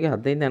 ಪ್ರಸ್ತುತವಾಗಿ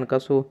 15ನೇ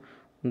ಹಣಕಾಸು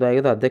ಒಂದು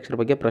ಆಯೋಗದ ಅಧ್ಯಕ್ಷರ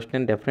ಬಗ್ಗೆ ಪ್ರಶ್ನೆ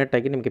ಡೆಫಿನೆಟ್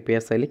ಆಗಿ ನಿಮಗೆ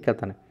PSI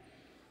ಕೇಳ್ತಾನೆ.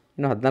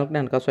 ಇನ್ನು 14ನೇ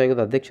ಹಣಕಾಸು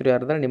ಆಯೋಗದ ಅಧ್ಯಕ್ಷರು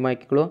ಯಾರಿದ್ದಾರೆ? ನಿಮ್ಮ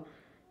ಆಯ್ಕೆಗಳು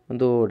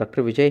ಒಂದು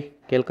ಡಾಕ್ಟರ್ ವಿಜಯ್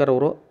ಕೇಲ್ಕರ್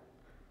ಅವರು,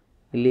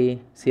 ಇಲ್ಲಿ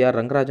CR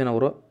ರಂಗರಾಜನ್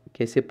ಅವರು,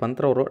 KC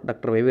ಪಂತ್ರವರು,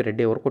 ಡಾಕ್ಟರ್ YV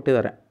ರೆಡ್ಡಿ ಅವರು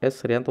ಕೊಟ್ಟಿದ್ದಾರೆ.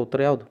 ಸರಿಯಾದ ಉತ್ತರ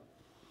ಯಾವುದು?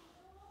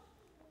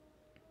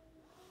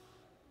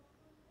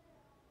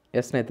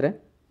 ಸ್ನೇಹಿತರೆ,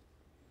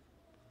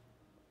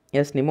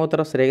 ನಿಮ್ಮ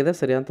ಉತ್ತರ ಸರಿಯಾಗಿದೆ.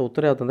 ಸರಿಯಾದ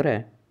ಉತ್ತರ ಯಾವುದಂದರೆ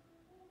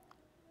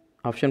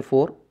ಆಪ್ಷನ್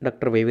 4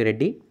 ಡಾಕ್ಟರ್ YV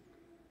ರೆಡ್ಡಿ.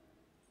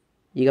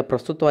 ಈಗ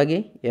ಪ್ರಸ್ತುತವಾಗಿ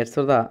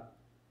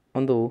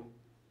 2001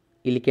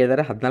 ಇಲ್ಲಿ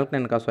ಕೇಳಿದರೆ 14ನೇ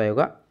ಹಣಕಾಸು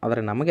ಆಯೋಗ,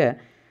 ಆದರೆ ನಮಗೆ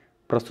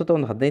ಪ್ರಸ್ತುತ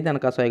ಒಂದು 15ನೇ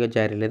ಹಣಕಾಸು ಆಯೋಗ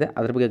ಜಾರಿಯಲ್ಲಿದೆ,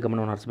 ಅದ್ರ ಬಗ್ಗೆ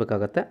ಗಮನವನ್ನು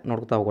ಹರಿಸಬೇಕಾಗತ್ತೆ.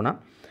 ನೋಡ್ತಾ ಹೋಗೋಣ.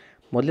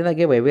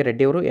 ಮೊದಲನೇದಾಗಿ YV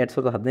ರೆಡ್ಡಿಯವರು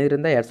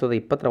 2015ರಿಂದ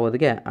 2020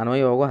 ಅವಧಿಗೆ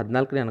ಅನ್ವಯವಾಗುವ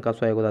 14ನೇ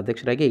ಹಣಕಾಸು ಆಯೋಗದ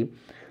ಅಧ್ಯಕ್ಷರಾಗಿ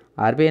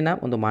RBIನ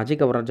ಒಂದು ಮಾಜಿ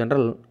ಗವರ್ನರ್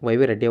ಜನರಲ್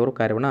YV ರೆಡ್ಡಿಯವರು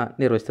ಕಾರ್ಯವನ್ನು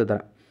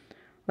ನಿರ್ವಹಿಸುತ್ತಿದ್ದಾರೆ.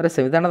 ಅಂದರೆ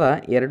ಸಂವಿಧಾನದ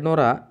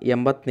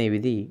 280ನೇ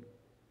ವಿಧಿ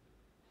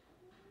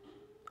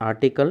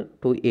ಆರ್ಟಿಕಲ್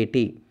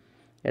 280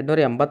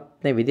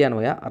 280ನೇ ವಿಧಿ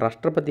ಅನ್ವಯ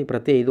ರಾಷ್ಟ್ರಪತಿ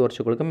ಪ್ರತಿ 5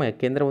 ವರ್ಷಗಳಿಗೊಮ್ಮೆ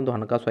ಕೇಂದ್ರ ಒಂದು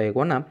ಹಣಕಾಸು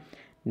ಆಯೋಗವನ್ನು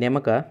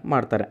ನೇಮಕ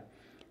ಮಾಡ್ತಾರೆ.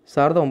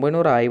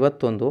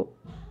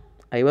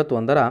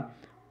 1951ರ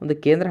ಒಂದು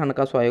ಕೇಂದ್ರ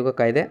ಹಣಕಾಸು ಆಯೋಗ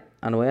ಕಾಯ್ದೆ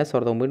ಅನ್ವಯ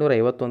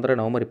 1951ರ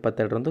ನವೆಂಬರ್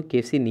 22ರಂದು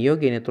KC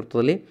ನಿಯೋಗಿ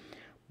ನೇತೃತ್ವದಲ್ಲಿ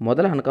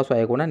ಮೊದಲ ಹಣಕಾಸು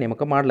ಆಯೋಗವನ್ನು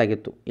ನೇಮಕ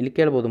ಮಾಡಲಾಗಿತ್ತು. ಇಲ್ಲಿ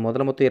ಕೇಳ್ಬೋದು,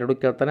 ಮೊದಲ ಮತ್ತು ಎರಡು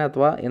ಕೇಳ್ತಾನೆ,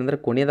 ಅಥವಾ ಏನಂದರೆ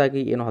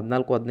ಕೊನೆಯದಾಗಿ ಏನು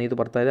 14, 15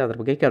 ಬರ್ತಾಯಿದೆ ಅದ್ರ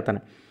ಬಗ್ಗೆ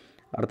ಕೇಳ್ತಾನೆ.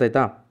 ಅರ್ಥ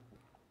ಆಯ್ತಾ?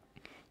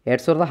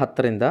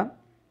 2010ರಿಂದ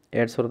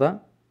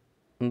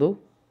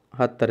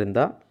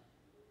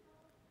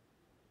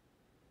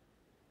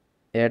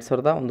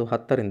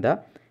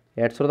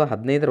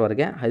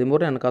 2015ರವರೆಗೆ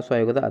 13ನೇ ಹಣಕಾಸು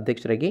ಆಯೋಗದ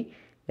ಅಧ್ಯಕ್ಷರಾಗಿ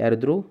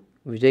ಯಾರಿದ್ದರು?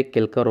 ವಿಜಯ್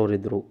ಕೇಲ್ಕರ್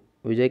ಅವರಿದ್ದರು.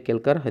 ವಿಜಯ್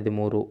ಕೇಲ್ಕರ್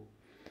 13.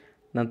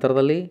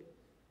 ನಂತರದಲ್ಲಿ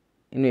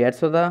ಇನ್ನು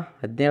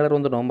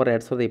 2017ರ ನವೆಂಬರ್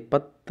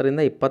 2020ರಿಂದ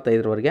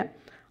 25ರವರೆಗೆ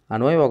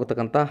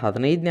ಅನ್ವಯವಾಗತಕ್ಕಂಥ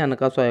 15ನೇ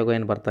ಹಣಕಾಸು ಆಯೋಗ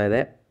ಏನು ಬರ್ತಾ ಇದೆ,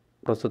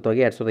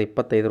 ಪ್ರಸ್ತುತವಾಗಿ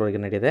 2025ರವರೆಗೆ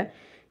ನಡೆದಿದೆ.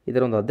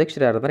 ಇದರ ಒಂದು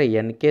ಅಧ್ಯಕ್ಷರು ಯಾರಂದರೆ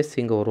NK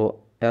ಸಿಂಗ್ ಅವರು.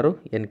 ಯಾರು?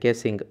 NK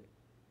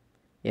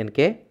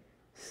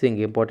ಸಿಂಗ್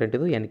ಇಂಪಾರ್ಟೆಂಟ್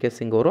ಇದು. NK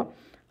ಸಿಂಗ್ ಅವರು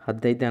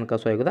 15ನೇ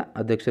ಹಣಕಾಸು ಆಯೋಗದ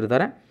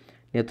ಅಧ್ಯಕ್ಷರಿದ್ದಾರೆ.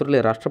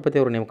 ನೇತೃತ್ವದಲ್ಲಿ ರಾಷ್ಟ್ರಪತಿ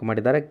ಅವರು ನೇಮಕ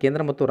ಮಾಡಿದ್ದಾರೆ.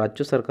 ಕೇಂದ್ರ ಮತ್ತು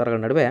ರಾಜ್ಯ ಸರ್ಕಾರಗಳ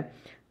ನಡುವೆ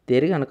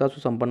ತೆರಿಗೆ ಹಣಕಾಸು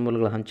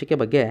ಸಂಪನ್ಮೂಲಗಳ ಹಂಚಿಕೆ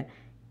ಬಗ್ಗೆ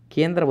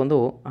ಕೇಂದ್ರ ಒಂದು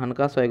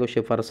ಹಣಕಾಸು ಆಯೋಗ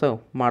ಶಿಫಾರಸು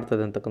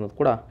ಮಾಡ್ತದೆ ಅಂತಕ್ಕಂಥದ್ದು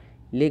ಕೂಡ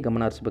ಇಲ್ಲಿ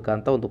ಗಮನ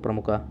ಹರಿಸಬೇಕಂತ ಒಂದು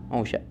ಪ್ರಮುಖ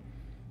ಅಂಶ.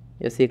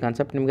 ಈ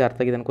ಕಾನ್ಸೆಪ್ಟ್ ನಿಮಗೆ ಅರ್ಥ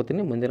ಆಗಿದೆ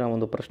ಅನ್ಕೋತೀನಿ. ಮುಂದಿನ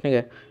ಒಂದು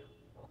ಪ್ರಶ್ನೆಗೆ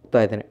ಹೋಗ್ತಾ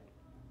ಇದ್ದೇನೆ.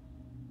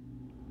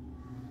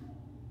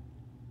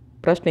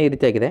 ಪ್ರಶ್ನೆ ಈ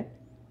ರೀತಿಯಾಗಿದೆ.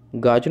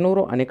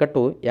 ಗಾಜನೂರು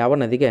ಅಣೆಕಟ್ಟು ಯಾವ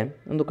ನದಿಗೆ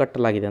ಒಂದು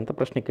ಕಟ್ಟಲಾಗಿದೆ ಅಂತ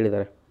ಪ್ರಶ್ನೆ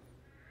ಕೇಳಿದ್ದಾರೆ.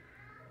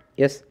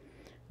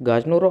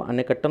 ಗಾಜನೂರು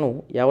ಅಣೆಕಟ್ಟನ್ನು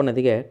ಯಾವ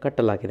ನದಿಗೆ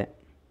ಕಟ್ಟಲಾಗಿದೆ?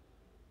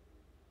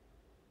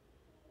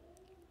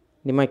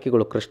 ನಿಮ್ಮ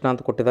ಆಯ್ಕೆಗಳು ಕೃಷ್ಣ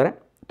ಅಂತ ಕೊಟ್ಟಿದ್ದಾರೆ,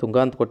 ತುಂಗಾ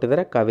ಅಂತ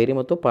ಕೊಟ್ಟಿದ್ದಾರೆ, ಕಾವೇರಿ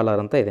ಮತ್ತು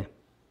ಪಾಲಾರ್ ಅಂತ ಇದೆ.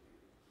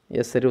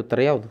 ಸರಿ ಉತ್ತರ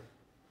ಯಾವುದು?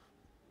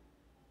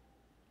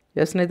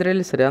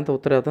 ಸ್ನೇಹಿತರಲ್ಲಿ ಸರಿಯಾದ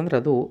ಉತ್ತರ ಯಾವುದಂದರೆ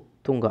ಅದು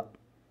ತುಂಗಾ.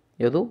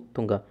 ಯಾವುದು?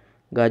 ತುಂಗಾ.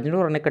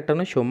 ಗಾಜನೂರು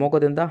ಅಣೆಕಟ್ಟನ್ನು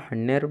ಶಿವಮೊಗ್ಗದಿಂದ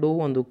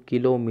 12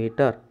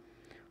 ಕಿಲೋಮೀಟರ್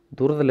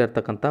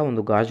ದೂರದಲ್ಲಿರ್ತಕ್ಕಂಥ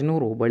ಒಂದು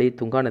ಗಾಜನೂರು ಬಳಿ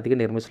ತುಂಗಾ ನದಿಗೆ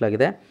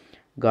ನಿರ್ಮಿಸಲಾಗಿದೆ.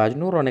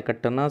 ಗಾಜನೂರು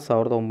ಅಣೆಕಟ್ಟನ್ನು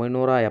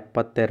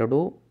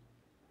 1972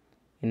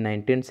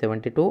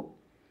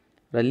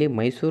 1972ರಲ್ಲಿ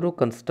ಮೈಸೂರು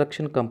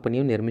ಕನ್ಸ್ಟ್ರಕ್ಷನ್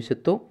ಕಂಪನಿಯು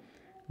ನಿರ್ಮಿಸಿತ್ತು.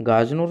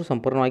 ಗಾಜನೂರು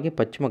ಸಂಪೂರ್ಣವಾಗಿ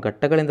ಪಶ್ಚಿಮ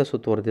ಘಟ್ಟಗಳಿಂದ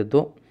ಸುತ್ತುವರೆದಿದ್ದು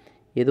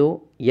ಇದು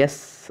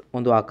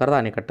ಒಂದು ಆಕಾರದ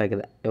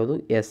ಅಣೆಕಟ್ಟಾಗಿದೆ. ಯಾವುದು?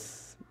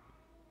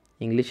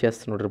 ಇಂಗ್ಲೀಷ್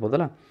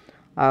ನೋಡಿರ್ಬೋದಲ್ಲ,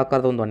 ಆ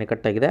ಆಕಾರದ ಒಂದು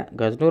ಅಣೆಕಟ್ಟಾಗಿದೆ.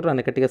 ಗಾಜನೂರು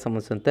ಅಣೆಕಟ್ಟಿಗೆ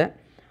ಸಂಬಂಧಿಸಿದಂತೆ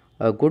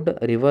good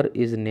river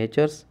is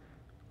nature's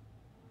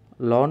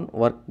lawn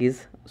work is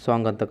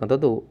song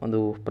ಅಂತಕ್ಕಂಥದ್ದು ಒಂದು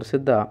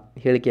ಪ್ರಸಿದ್ಧ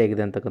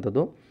ಹೇಳಿಕೆಯಾಗಿದೆ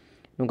ಅಂತಕ್ಕಂಥದ್ದು.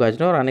 ಇನ್ನು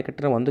ಗಾಜನೂರು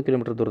ಅಣೆಕಟ್ಟಿನ 1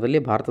 ಕಿಲೋಮೀಟರ್ ದೂರದಲ್ಲಿ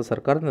ಭಾರತ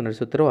ಸರ್ಕಾರದಿಂದ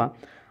ನಡೆಸುತ್ತಿರುವ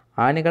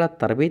ಆನೆಗಳ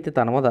ತರಬೇತಿ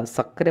ತಾಣವಾದ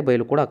ಸಕ್ಕರೆ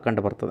ಬಯಲು ಕೂಡ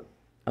ಕಂಡು ಬರ್ತದೆ.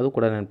 ಅದು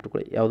ಕೂಡ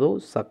ನೆನಪಿಟ್ಕೊಳ್ಳಿ. ಯಾವುದು?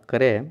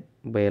 ಸಕ್ಕರೆ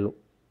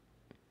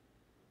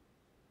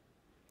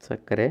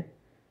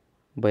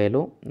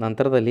ಬಯಲು.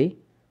 ನಂತರದಲ್ಲಿ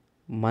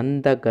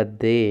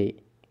ಮಂಡಗದ್ದೆ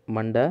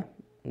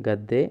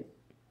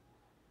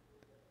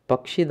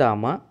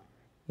ಪಕ್ಷಿಧಾಮ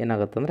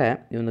ಏನಾಗುತ್ತಂದರೆ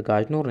ಈ ಒಂದು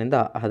ಗಾಜನೂರಿನಿಂದ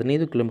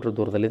 15 ಕಿಲೋಮೀಟರ್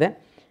ದೂರದಲ್ಲಿದೆ.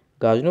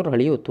 ಗಾಜನೂರು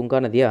ಹಳ್ಳಿಯು ತುಂಗಾ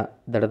ನದಿಯ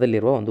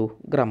ದಡದಲ್ಲಿರುವ ಒಂದು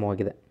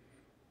ಗ್ರಾಮವಾಗಿದೆ.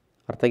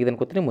 ಅರ್ಥ ಆಗಿದೆ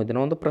ಅನ್ಕೋತೀನಿ. ಮುಂದಿನ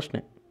ಒಂದು ಪ್ರಶ್ನೆ.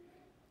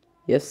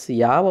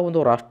 ಯಾವ ಒಂದು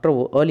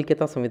ರಾಷ್ಟ್ರವು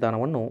ಅಲಿಖಿತ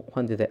ಸಂವಿಧಾನವನ್ನು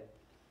ಹೊಂದಿದೆ?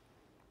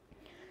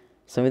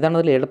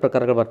 ಸಂವಿಧಾನದಲ್ಲಿ 2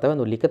 ಪ್ರಕಾರಗಳು ಬರ್ತವೆ.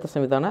 ಒಂದು ಲಿಖಿತ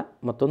ಸಂವಿಧಾನ,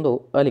 ಮತ್ತೊಂದು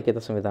ಅಲಿಖಿತ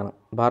ಸಂವಿಧಾನ.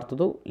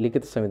 ಭಾರತದ್ದು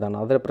ಲಿಖಿತ ಸಂವಿಧಾನ,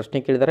 ಆದರೆ ಪ್ರಶ್ನೆ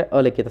ಕೇಳಿದರೆ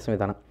ಅಲಿಖಿತ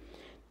ಸಂವಿಧಾನ.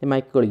 ನಿಮ್ಮ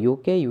ಆಯ್ಕೆಗಳು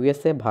UK,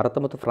 USA, ಭಾರತ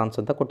ಮತ್ತು ಫ್ರಾನ್ಸ್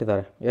ಅಂತ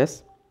ಕೊಟ್ಟಿದ್ದಾರೆ.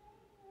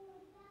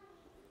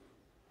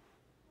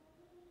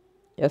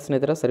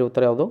 ಸ್ನೇಹಿತರೆ, ಸರಿ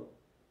ಉತ್ತರ ಯಾವುದು?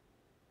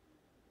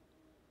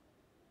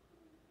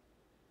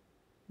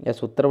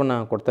 ಎಸ್, ಉತ್ತರವನ್ನು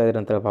ಕೊಡ್ತಾ ಇದ್ದೀರಿ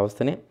ಅಂತೇಳಿ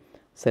ಭಾವಿಸ್ತೀನಿ.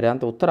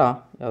 ಸರಿಯಾದ ಉತ್ತರ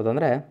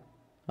ಯಾವುದಂದರೆ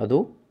ಅದು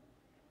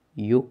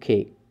UK.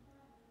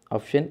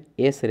 ಆಪ್ಷನ್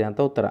ಎ ಸರಿಯಾದ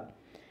ಉತ್ತರ.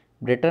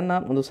 ಬ್ರಿಟನ್ನ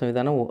ಒಂದು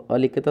ಸಂವಿಧಾನವು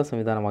ಅಲಿಖಿತ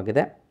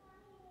ಸಂವಿಧಾನವಾಗಿದೆ.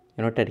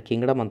 ಯುನೈಟೆಡ್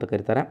ಕಿಂಗ್ಡಮ್ ಅಂತ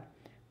ಕರೀತಾರೆ.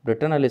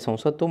 ಬ್ರಿಟನ್ನಲ್ಲಿ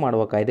ಸಂಸತ್ತು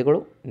ಮಾಡುವ ಕಾಯ್ದೆಗಳು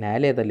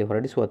ನ್ಯಾಯಾಲಯದಲ್ಲಿ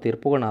ಹೊರಡಿಸುವ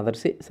ತೀರ್ಪುಗಳನ್ನು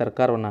ಆಧರಿಸಿ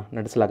ಸರ್ಕಾರವನ್ನು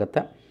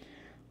ನಡೆಸಲಾಗುತ್ತೆ.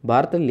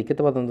 ಭಾರತದಲ್ಲಿ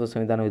ಲಿಖಿತವಾದಂಥ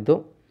ಸಂವಿಧಾನವಿದ್ದು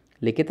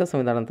ಲಿಖಿತ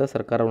ಸಂವಿಧಾನದಂತೆ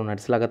ಸರ್ಕಾರವನ್ನು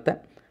ನಡೆಸಲಾಗುತ್ತೆ.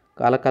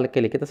 ಕಾಲಕಾಲಕ್ಕೆ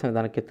ಲಿಖಿತ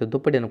ಸಂವಿಧಾನಕ್ಕೆ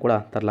ತಿದ್ದುಪಡಿಯನ್ನು ಕೂಡ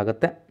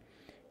ತರಲಾಗುತ್ತೆ.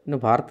 ಇನ್ನು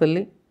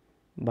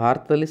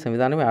ಭಾರತದಲ್ಲಿ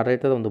ಸಂವಿಧಾನವೇ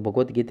ಆಡಳಿತದ ಒಂದು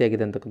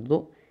ಭಗವದ್ಗೀತೆಯಾಗಿದೆ ಅಂತಕ್ಕಂಥದ್ದು.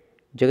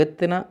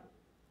 ಜಗತ್ತಿನ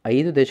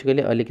 5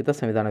 ದೇಶಗಳಲ್ಲಿ ಅಲಿಖಿತ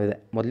ಸಂವಿಧಾನವಿದೆ.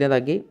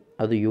 ಮೊದಲನೇದಾಗಿ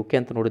ಅದು UK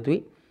ಅಂತ ನೋಡಿದ್ವಿ.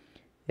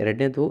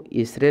 ಎರಡನೇದು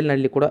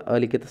ಇಸ್ರೇಲ್ನಲ್ಲಿ ಕೂಡ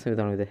ಅಲಿಖಿತ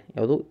ಸಂವಿಧಾನವಿದೆ.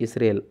 ಯಾವುದು?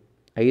 ಇಸ್ರೇಲ್.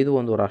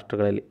 5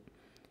 ರಾಷ್ಟ್ರಗಳಲ್ಲಿ.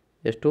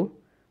 ಎಷ್ಟು?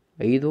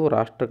 5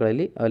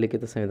 ರಾಷ್ಟ್ರಗಳಲ್ಲಿ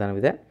ಅಲಿಖಿತ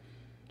ಸಂವಿಧಾನವಿದೆ.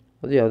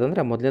 ಅದು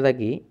ಯಾವುದಂದರೆ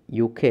ಮೊದಲನೇದಾಗಿ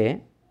UK,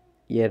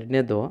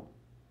 ಎರಡನೇದು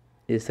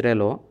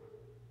ಇಸ್ರೇಲು,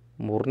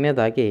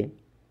 ಮೂರನೇದಾಗಿ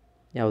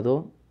ಯಾವುದು?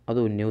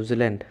 ಅದು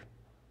ನ್ಯೂಜಿಲ್ಯಾಂಡ್.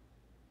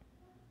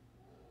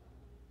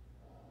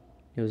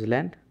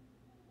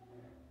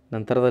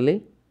 ನಂತರದಲ್ಲಿ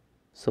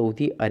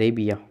ಸೌದಿ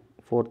ಅರೇಬಿಯಾ.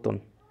 4th ಒನ್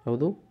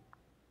ಯಾವುದು?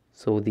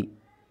 ಸೌದಿ.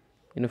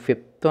 ಇನ್ನು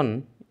 5th ಒನ್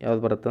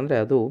ಯಾವುದು ಬರುತ್ತೆ ಅಂದರೆ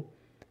ಅದು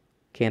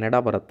ಕೆನಡಾ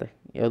ಬರುತ್ತೆ.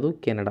 ಯಾವುದು?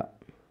 ಕೆನಡಾ.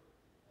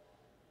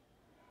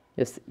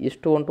 ಎಸ್,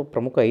 ಇಷ್ಟು ಒಂದು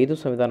ಪ್ರಮುಖ 5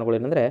 ಸಂವಿಧಾನಗಳು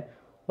ಏನಂದರೆ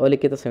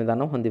ಅಲಿಖಿತ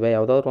ಸಂವಿಧಾನ ಹೊಂದಿವೆ.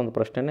 ಯಾವುದಾದ್ರೂ ಒಂದು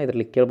ಪ್ರಶ್ನೆಯನ್ನು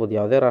ಇದರಲ್ಲಿ ಕೇಳ್ಬೋದು.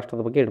 ಯಾವುದೇ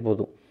ರಾಷ್ಟ್ರದ ಬಗ್ಗೆ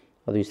ಇಡ್ಬೋದು.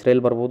 ಅದು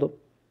ಇಸ್ರೇಲ್ ಬರ್ಬೋದು,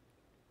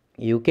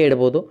 UK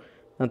ಇಡ್ಬೋದು,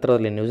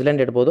 ನಂತರದಲ್ಲಿ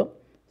ನ್ಯೂಜಿಲೆಂಡ್ ಇಡ್ಬೋದು,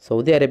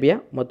 ಸೌದಿ ಅರೇಬಿಯಾ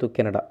ಮತ್ತು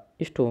ಕೆನಡಾ.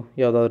 ಇಷ್ಟು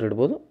ಯಾವುದಾದ್ರೂ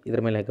ಇಡ್ಬೋದು. ಇದರ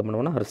ಮೇಲೆ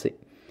ಗಮನವನ್ನು ಹರಿಸಿ.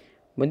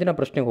 ಮುಂದಿನ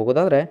ಪ್ರಶ್ನೆಗೆ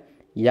ಹೋಗೋದಾದರೆ,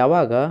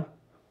 ಯಾವಾಗ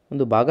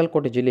ಒಂದು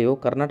ಬಾಗಲಕೋಟೆ ಜಿಲ್ಲೆಯು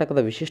ಕರ್ನಾಟಕದ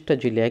ವಿಶಿಷ್ಟ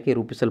ಜಿಲ್ಲೆಯಾಗಿ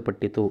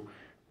ರೂಪಿಸಲ್ಪಟ್ಟಿತು?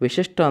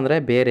 ವಿಶಿಷ್ಟ ಅಂದರೆ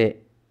ಬೇರೆ,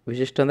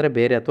 ವಿಶಿಷ್ಟ ಅಂದರೆ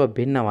ಬೇರೆ ಅಥವಾ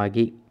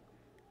ಭಿನ್ನವಾಗಿ.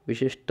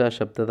 ವಿಶಿಷ್ಟ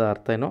ಶಬ್ದದ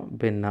ಅರ್ಥ ಏನೋ?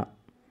 ಭಿನ್ನ.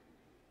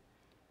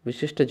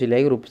 ವಿಶಿಷ್ಟ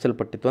ಜಿಲ್ಲೆಯಾಗಿ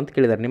ರೂಪಿಸಲ್ಪಟ್ಟಿತ್ತು ಅಂತ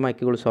ಕೇಳಿದ್ದಾರೆ. ನಿಮ್ಮ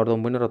ಆಯ್ಕೆಗಳು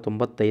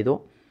 1995,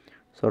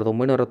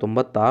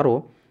 1996,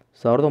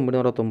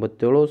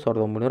 1997,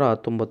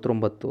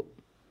 1999.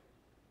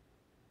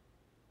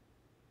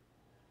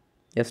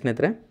 ಎಸ್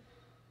ಸ್ನೇಹಿತರೆ,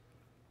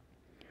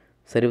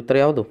 ಸರಿ ಉತ್ತರ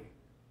ಯಾವುದು?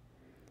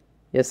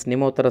 ಎಸ್,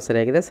 ನಿಮ್ಮ ಉತ್ತರ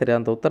ಸರಿಯಾಗಿದೆ.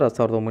 ಸರಿಯಾದ ಉತ್ತರ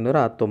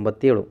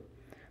 1997.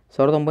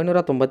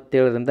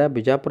 1997ರಿಂದ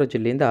ಬಿಜಾಪುರ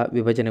ಜಿಲ್ಲೆಯಿಂದ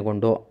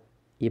ವಿಭಜನೆಗೊಂಡು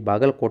ಈ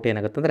ಬಾಗಲಕೋಟೆ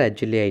ಏನಾಗುತ್ತಂದರೆ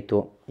ಜಿಲ್ಲೆ ಆಯಿತು.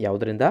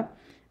 ಯಾವುದರಿಂದ?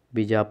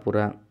 ಬಿಜಾಪುರ,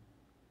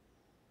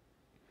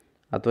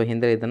 ಅಥವಾ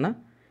ಹಿಂದೆ ಇದನ್ನು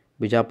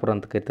ಬಿಜಾಪುರ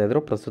ಅಂತ ಕರಿತಾಯಿದ್ರು.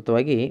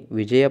 ಪ್ರಸ್ತುತವಾಗಿ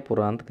ವಿಜಯಪುರ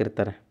ಅಂತ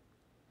ಕರೀತಾರೆ.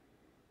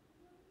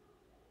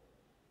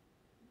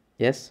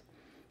 ಎಸ್,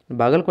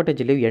 ಬಾಗಲಕೋಟೆ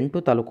ಜಿಲ್ಲೆಯು 8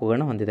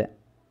 ತಾಲೂಕುಗಳನ್ನು ಹೊಂದಿದೆ.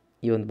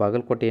 ಈ ಒಂದು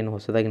ಬಾಗಲಕೋಟೆ ಏನು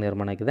ಹೊಸದಾಗಿ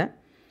ನಿರ್ಮಾಣ ಆಗಿದೆ.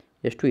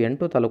 ಎಷ್ಟು?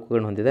 8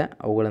 ತಾಲೂಕುಗಳನ್ನು ಹೊಂದಿದೆ.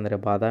 ಅವುಗಳೆಂದರೆ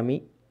ಬಾದಾಮಿ,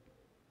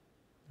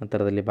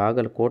 ನಂತರದಲ್ಲಿ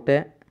ಬಾಗಲಕೋಟೆ,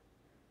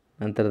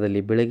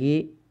 ನಂತರದಲ್ಲಿ ಬಿಳಗಿ,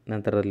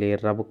 ನಂತರದಲ್ಲಿ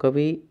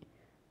ರಬಕವಿ,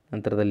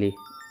 ನಂತರದಲ್ಲಿ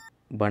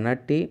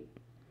ಬನಟ್ಟಿ,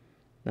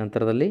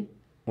 ನಂತರದಲ್ಲಿ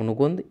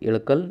ಉಣಗುಂದ್,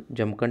 ಇಳಕಲ್,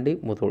 ಜಮಖಂಡಿ,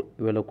 ಮುಧೋಳ್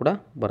ಇವೆಲ್ಲವೂ ಕೂಡ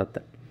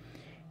ಬರುತ್ತೆ.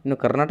 ಇನ್ನು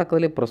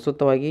ಕರ್ನಾಟಕದಲ್ಲಿ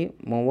ಪ್ರಸ್ತುತವಾಗಿ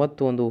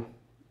 31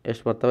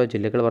 ಎಷ್ಟು ಬರ್ತವೆ?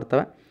 ಜಿಲ್ಲೆಗಳು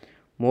ಬರ್ತವೆ.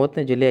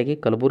 30ನೇ ಜಿಲ್ಲೆಯಾಗಿ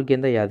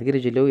ಕಲಬುರಗಿಯಿಂದ ಯಾದಗಿರಿ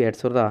ಜಿಲ್ಲೆಯು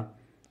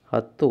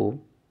 2010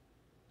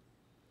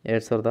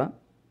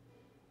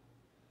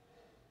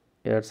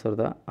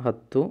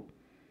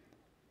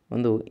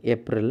 ಒಂದು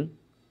ಏಪ್ರಿಲ್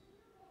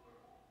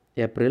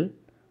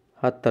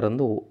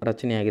 10ರಂದು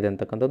ರಚನೆಯಾಗಿದೆ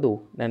ಅಂತಕ್ಕಂಥದ್ದು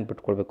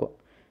ನೆನಪಿಟ್ಕೊಳ್ಬೇಕು.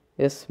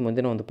 ಎಸ್,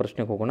 ಮುಂದಿನ ಒಂದು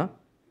ಪ್ರಶ್ನೆಗೆ ಹೋಗೋಣ.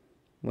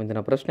 ಮುಂದಿನ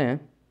ಪ್ರಶ್ನೆ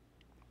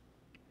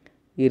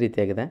ಈ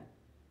ರೀತಿಯಾಗಿದೆ.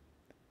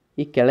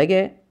 ಈ ಕೆಳಗೆ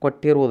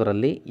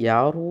ಕೊಟ್ಟಿರುವುದರಲ್ಲಿ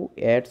ಯಾರು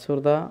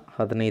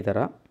 2015ರ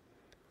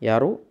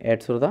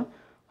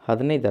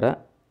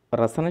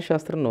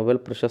ರಸಾಯನಶಾಸ್ತ್ರ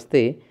ನೊಬೆಲ್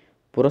ಪ್ರಶಸ್ತಿ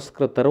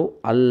ಪುರಸ್ಕೃತರು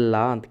ಅಲ್ಲ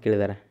ಅಂತ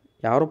ಕೇಳಿದ್ದಾರೆ.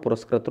 ಯಾರು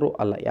ಪುರಸ್ಕೃತರು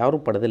ಅಲ್ಲ? ಯಾರು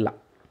ಪಡೆದಿಲ್ಲ?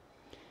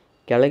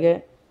 ಕೆಳಗೆ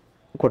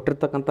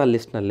ಕೊಟ್ಟಿರ್ತಕ್ಕಂಥ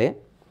ಲಿಸ್ಟ್ನಲ್ಲಿ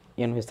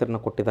ಏನು ಹೆಸರನ್ನು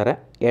ಕೊಟ್ಟಿದ್ದಾರೆ?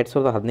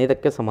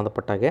 2015ಕ್ಕೆ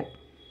ಸಂಬಂಧಪಟ್ಟಾಗೆ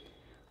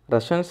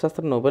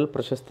ರಸಾಯನಶಾಸ್ತ್ರ ನೊಬೆಲ್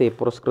ಪ್ರಶಸ್ತಿ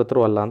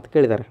ಪುರಸ್ಕೃತರು ಅಲ್ಲ ಅಂತ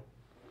ಕೇಳಿದ್ದಾರೆ.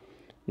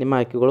 ನಿಮ್ಮ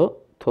ಆಯ್ಕೆಗಳು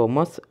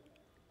Thomas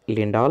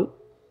ಲಿಂಡಾಲ್,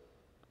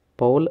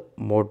 Paul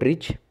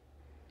ಮೋಡ್ರಿಚ್,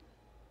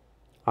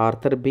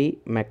 Arthur B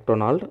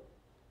McDonald,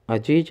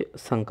 Aziz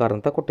ಸಂಕಾರ್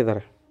ಅಂತ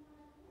ಕೊಟ್ಟಿದ್ದಾರೆ.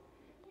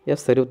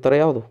 ಎಸ್, ಸರಿ ಉತ್ತರ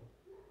ಯಾವುದು?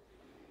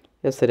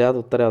 ಎಸ್, ಸರಿಯಾದ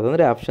ಉತ್ತರ ಯಾವುದು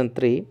ಅಂದರೆ ಆಪ್ಷನ್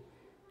 3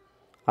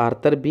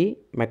 ಆರ್ಥರ್ ಬಿ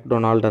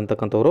ಮ್ಯಾಕ್ಡೊನಾಲ್ಡ್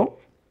ಅಂತಕ್ಕಂಥವರು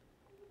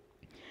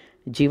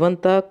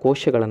ಜೀವಂತ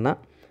ಕೋಶಗಳನ್ನು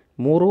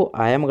 3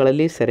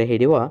 ಆಯಾಮಗಳಲ್ಲಿ ಸೆರೆ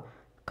ಹಿಡಿಯುವ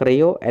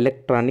ಕ್ರಯೋ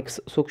ಎಲೆಕ್ಟ್ರಾನಿಕ್ಸ್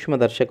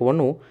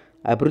ಸೂಕ್ಷ್ಮದರ್ಶಕವನ್ನು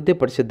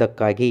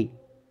ಅಭಿವೃದ್ಧಿಪಡಿಸಿದ್ದಕ್ಕಾಗಿ.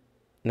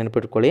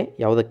 ನೆನಪಿಟ್ಕೊಳ್ಳಿ,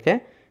 ಯಾವುದಕ್ಕೆ?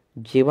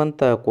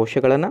 ಜೀವಂತ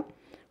ಕೋಶಗಳನ್ನು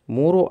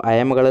 3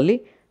 ಆಯಾಮಗಳಲ್ಲಿ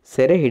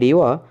ಸೆರೆ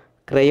ಹಿಡಿಯುವ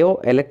ಕ್ರಯೋ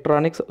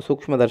ಎಲೆಕ್ಟ್ರಾನಿಕ್ಸ್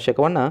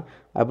ಸೂಕ್ಷ್ಮದರ್ಶಕವನ್ನು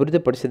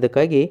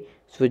ಅಭಿವೃದ್ಧಿಪಡಿಸಿದ್ದಕ್ಕಾಗಿ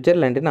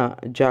ಸ್ವಿಟ್ಜರ್ಲೆಂಡಿನ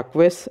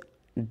ಜಾಕ್ವೆಸ್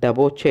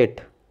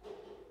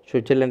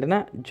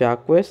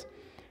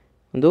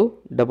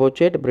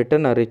ಡಬೋಚೆಟ್,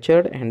 ಬ್ರಿಟನ್ನ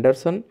ರಿಚರ್ಡ್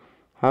ಹೆಂಡರ್ಸನ್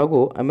ಹಾಗೂ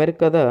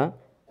ಅಮೆರಿಕದ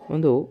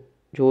ಒಂದು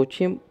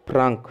ಜೋಚಿಮ್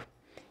ಫ್ರಾಂಕ್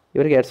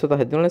ಇವರಿಗೆ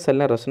 2017ನೇ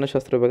ಸಾಲಿನ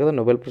ರಸಾಯನಶಾಸ್ತ್ರ ವಿಭಾಗದ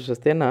ನೊಬೆಲ್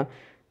ಪ್ರಶಸ್ತಿಯನ್ನು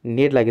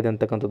ನೀಡಲಾಗಿದೆ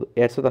ಅಂತಕ್ಕಂಥದ್ದು.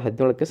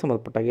 2017ಕ್ಕೆ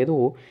ಸಂಬಂಧಪಟ್ಟಾಗ ಇದು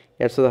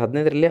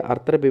 2015ರಲ್ಲಿ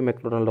ಆರ್ಥರ್ ಬಿ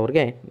ಮ್ಯಾಕ್ಡೊನಾಲ್ಡ್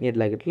ಅವರಿಗೆ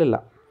ನೀಡಲಾಗಿರಲಿಲ್ಲ.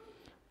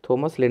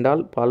 ಥೋಮಸ್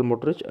ಲಿಂಡಾಲ್, ಪಾಲ್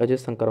ಮೋಟ್ರಿಚ್,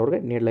 ಅಜಯ್ ಸಂಕರ್ ಅವರಿಗೆ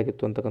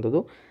ನೀಡಲಾಗಿತ್ತು ಅಂತಕ್ಕಂಥದ್ದು.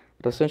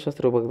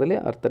 ರಸಾಯನಶಾಸ್ತ್ರ ವಿಭಾಗದಲ್ಲಿ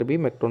ಆರ್ಥರ್ ಬಿ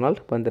ಮ್ಯಾಕ್ಡೊನಾಲ್ಡ್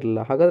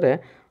ಬಂದಿರಲಿಲ್ಲ. ಹಾಗಾದರೆ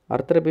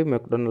ಆರ್ಥರ್ ಬಿ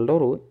ಮ್ಯಾಕ್ಡೊನಾಲ್ಡ್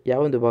ಅವರು ಯಾವ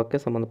ಒಂದು ವಿಭಾಗಕ್ಕೆ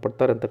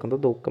ಸಂಬಂಧಪಡ್ತಾರೆ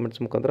ಅಂತಕ್ಕಂಥದ್ದು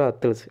ಕಮೆಂಟ್ಸ್ ಮುಖಾಂತರ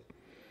ತಿಳಿಸಿ.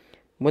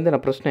 ಮುಂದಿನ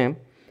ಪ್ರಶ್ನೆ,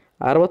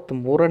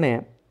 63ನೇ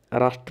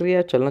ರಾಷ್ಟ್ರೀಯ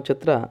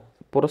ಚಲನಚಿತ್ರ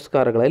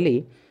ಪುರಸ್ಕಾರಗಳಲ್ಲಿ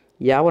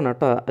ಯಾವ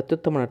ನಟ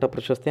ಅತ್ಯುತ್ತಮ ನಟ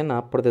ಪ್ರಶಸ್ತಿಯನ್ನು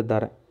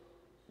ಪಡೆದಿದ್ದಾರೆ?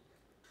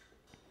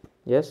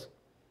 ಎಸ್,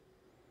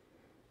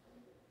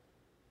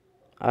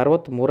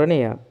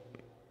 63ನೆಯ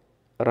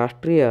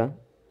ರಾಷ್ಟ್ರೀಯ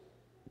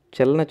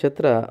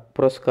ಚಲನಚಿತ್ರ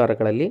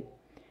ಪುರಸ್ಕಾರಗಳಲ್ಲಿ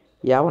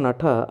ಯಾವ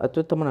ನಟ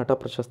ಅತ್ಯುತ್ತಮ ನಟ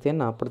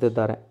ಪ್ರಶಸ್ತಿಯನ್ನು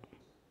ಪಡೆದಿದ್ದಾರೆ?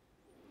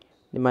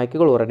 ನಿಮ್ಮ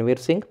ಆಯ್ಕೆಗಳು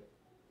ರಣವೀರ್ ಸಿಂಗ್,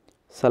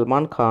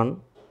 ಸಲ್ಮಾನ್ ಖಾನ್,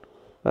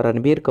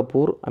 ರಣಬೀರ್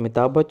ಕಪೂರ್,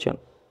 ಅಮಿತಾಬ್ ಬಚ್ಚನ್.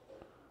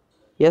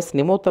 ಎಸ್,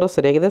 ನಿಮ್ಮ ಉತ್ತರ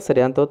ಸರಿಯಾಗಿದೆ.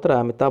 ಸರಿಯಾದ ಉತ್ತರ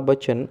ಅಮಿತಾಬ್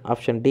ಬಚ್ಚನ್,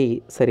 ಆಪ್ಷನ್ ಡಿ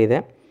ಸರಿಯಿದೆ.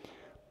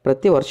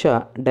 ಪ್ರತಿ ವರ್ಷ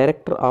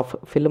ಡೈರೆಕ್ಟರ್ ಆಫ್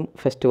ಫಿಲ್ಮ್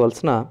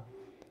ಫೆಸ್ಟಿವಲ್ಸ್ನ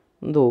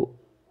ಒಂದು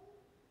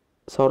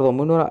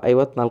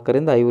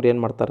 1954ರಿಂದ ಇವರು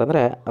ಏನು ಮಾಡ್ತಾರೆ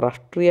ಅಂದರೆ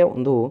ರಾಷ್ಟ್ರೀಯ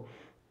ಒಂದು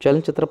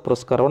ಚಲನಚಿತ್ರ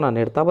ಪುರಸ್ಕಾರವನ್ನು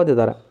ನೀಡ್ತಾ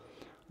ಬಂದಿದ್ದಾರೆ.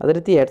 ಅದೇ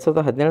ರೀತಿ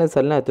 2017ನೇ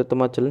ಸಾಲಿನ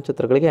ಅತ್ಯುತ್ತಮ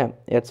ಚಲನಚಿತ್ರಗಳಿಗೆ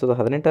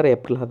 2018ರ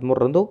ಏಪ್ರಿಲ್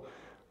 13ರಂದು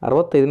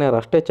 65ನೇ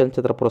ರಾಷ್ಟ್ರೀಯ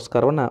ಚಲನಚಿತ್ರ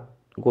ಪುರಸ್ಕಾರವನ್ನು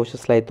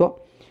ಘೋಷಿಸಲಾಯಿತು.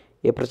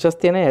 ಈ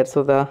ಪ್ರಶಸ್ತಿಯನ್ನು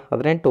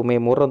 2018 ಮೇ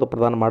 3ರಂದು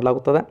ಪ್ರದಾನ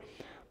ಮಾಡಲಾಗುತ್ತದೆ.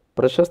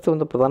 ಪ್ರಶಸ್ತಿ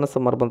ಒಂದು ಪ್ರದಾನ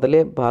ಸಮಾರಂಭದಲ್ಲಿ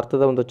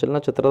ಭಾರತದ ಒಂದು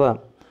ಚಲನಚಿತ್ರದ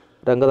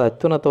ರಂಗದ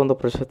ಅತ್ಯುನ್ನತ ಒಂದು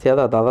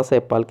ಪ್ರಶಸ್ತಿಯಾದ ದಾದಾ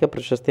ಸಾಹೇಬ್ ಫಾಲ್ಕೆ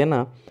ಪ್ರಶಸ್ತಿಯನ್ನು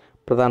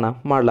ಪ್ರದಾನ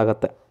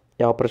ಮಾಡಲಾಗುತ್ತೆ.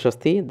 ಯಾವ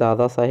ಪ್ರಶಸ್ತಿ?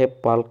 ದಾದಾ ಸಾಹೇಬ್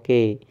ಫಾಲ್ಕೆ.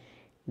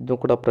 ಇದನ್ನು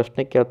ಕೂಡ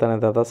ಪ್ರಶ್ನೆ ಕೇಳ್ತಾನೆ,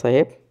 ದಾದಾ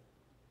ಸಾಹೇಬ್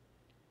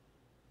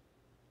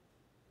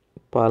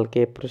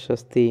ಫಾಲ್ಕೆ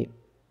ಪ್ರಶಸ್ತಿ.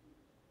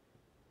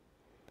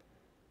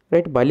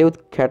 ರೈಟ್. ಬಾಲಿವುಡ್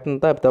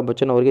ಖ್ಯಾತನಟ ಅಮಿತಾಬ್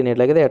ಬಚ್ಚನ್ ಅವರಿಗೆ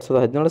ನೀಡಲಾಗಿದೆ.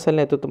 2017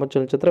 ಸಾಲಿನ ಅತ್ಯುತ್ತಮ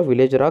ಚಲನಚಿತ್ರ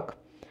ವಿಲೇಜ್ ರಾಕ್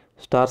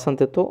ಸ್ಟಾರ್ಸ್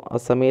ಅಂತಿತ್ತು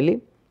ಅಸ್ಸಾಮಿಯಲ್ಲಿ.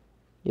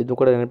 ಇದು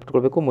ಕೂಡ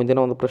ನೆನಪಿಟ್ಕೊಳ್ಬೇಕು. ಮುಂದಿನ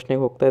ಒಂದು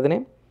ಪ್ರಶ್ನೆಗೆ ಹೋಗ್ತಾ ಇದ್ದೀನಿ.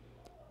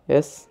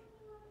 ಎಸ್,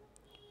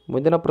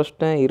 ಮುಂದಿನ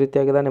ಪ್ರಶ್ನೆ ಈ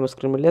ರೀತಿಯಾಗಿದೆ ನಿಮ್ಮ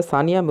ಸ್ಕ್ರೀನ್ ಮೇಲೆ.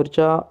 ಸಾನಿಯಾ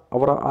ಮಿರ್ಜಾ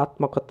ಅವರ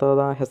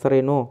ಆತ್ಮಕಥನದ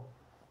ಹೆಸರೇನು?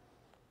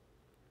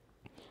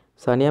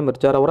 ಸಾನಿಯಾ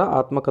ಮಿರ್ಜಾರವರ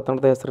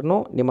ಆತ್ಮಕಥನದ ಹೆಸರೇನು?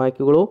 ನಿಮ್ಮ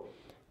ಆಯ್ಕೆಗಳು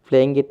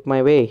ಫ್ಲೇಯಿಂಗ್ ಇಟ್ ಮೈ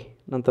ವೇ,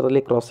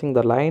 ನಂತರದಲ್ಲಿ ಕ್ರಾಸಿಂಗ್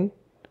ದ ಲೈನ್,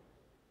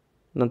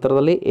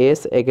 ನಂತರದಲ್ಲಿ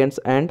ಏಸ್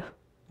ಎಗೇನ್ಸ್ಟ್ ಆ್ಯಂಡ್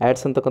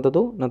ಆ್ಯಡ್ಸ್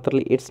ಅಂತಕ್ಕಂಥದ್ದು,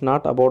 ನಂತರದಲ್ಲಿ it's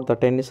not about the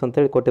tennis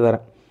ಅಂತೇಳಿ ಕೊಟ್ಟಿದ್ದಾರೆ.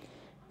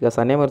 ಈಗ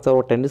ಸಾನಿಯಾ ಮಿರ್ಜಾ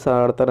ಅವರು ಟೆನ್ನಿಸ್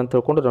ಆಡ್ತಾರೆ ಅಂತ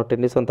ತಿಳ್ಕೊಂಡು ನಾವು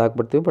ಟೆನ್ನಿಸ್ ಅಂತ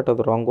ಹಾಕ್ಬಿಡ್ತೀವಿ, ಬಟ್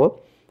ಅದು ರಾಂಗು.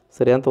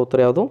 ಸರಿಯಾದ ಉತ್ತರ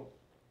ಯಾವುದು?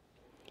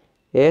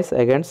 ಏಸ್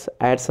ಅಗೇನ್ಸ್ಟ್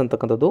ಆ್ಯಡ್ಸ್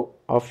ಅಂತಕ್ಕಂಥದ್ದು.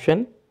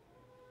 ಆಪ್ಷನ್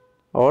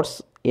ಆಡ್ಸ್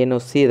ಏನು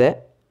ಸಿ ಇದೆ,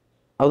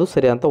 ಅದು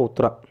ಸರಿಯಾದ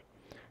ಉತ್ತರ.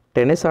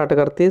 ಟೆನ್ನಿಸ್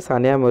ಆಟಗಾರ್ತಿ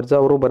ಸಾನಿಯಾ ಮಿರ್ಜಾ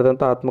ಅವರು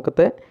ಬರೆದಂಥ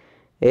ಆತ್ಮಕಥೆ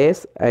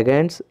ಏಸ್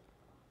ಅಗೇನ್ಸ್ಟ್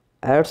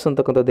ಆ್ಯಡ್ಸ್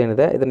ಅಂತಕ್ಕಂಥದ್ದು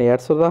ಏನಿದೆ, ಇದನ್ನು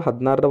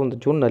 2016ರ ಒಂದು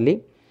ಜೂನ್ನಲ್ಲಿ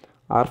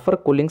ಆರ್ಥರ್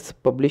ಕೂಲಿಂಗ್ಸ್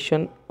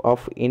ಪಬ್ಲಿಷನ್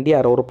ಆಫ್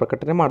ಇಂಡಿಯಾರವರು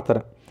ಪ್ರಕಟಣೆ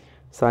ಮಾಡ್ತಾರೆ.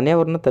 ಸಾನಿಯಾ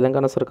ಅವರನ್ನು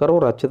ತೆಲಂಗಾಣ ಸರ್ಕಾರವು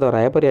ರಾಜ್ಯದ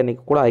ರಾಯಭಾರಿಯಾಗಿ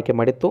ಕೂಡ ಆಯ್ಕೆ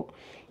ಮಾಡಿತ್ತು.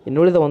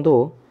 ಇನ್ನುಳಿದ ಒಂದು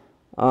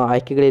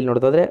ಆಯ್ಕೆಗಳಲ್ಲಿ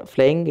ನೋಡೋದಾದರೆ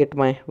ಫ್ಲೈಯಿಂಗ್ ಇಟ್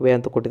ಮೈ ವೇ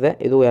ಅಂತ ಕೊಟ್ಟಿದೆ.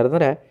 ಇದು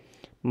ಯಾರಂದರೆ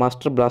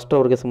ಮಾಸ್ಟರ್ ಬ್ಲಾಸ್ಟರ್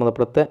ಅವರಿಗೆ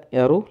ಸಂಬಂಧಪಡುತ್ತೆ.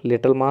 ಯಾರು?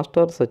 Little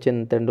master Sachin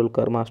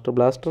Tendulkar. Master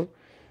blaster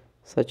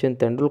Sachin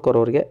Tendulkar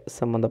ಅವರಿಗೆ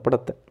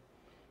ಸಂಬಂಧಪಡುತ್ತೆ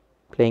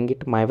ಫ್ಲೈಯಿಂಗ್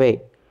ಇಟ್ ಮೈ ವೇ.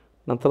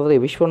 ನಂತರದಲ್ಲಿ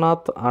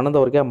ವಿಶ್ವನಾಥ್ ಆನಂದ್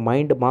ಅವರಿಗೆ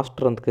ಮೈಂಡ್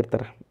ಮಾಸ್ಟರ್ ಅಂತ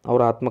ಕರೀತಾರೆ.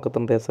 ಅವರ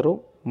ಆತ್ಮಕಥನದ ಹೆಸರು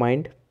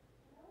ಮೈಂಡ್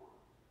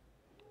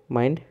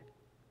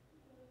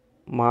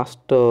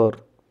ಮಾಸ್ಟರ್.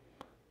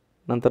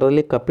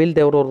 ನಂತರದಲ್ಲಿ ಕಪಿಲ್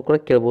ದೇವ್ರವ್ರದ್ದು ಕೂಡ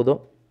ಕೇಳ್ಬೋದು.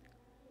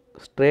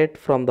 Straight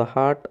from the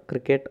heart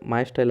cricket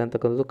my style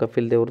ಅಂತಕ್ಕಂಥದ್ದು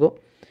ಕಪಿಲ್ ದೇವ್ರದ್ದು.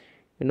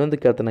 ಇನ್ನೊಂದು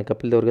ಕೇಳ್ತಾನೆ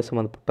ಕಪಿಲ್ ದೇವ್ರಿಗೆ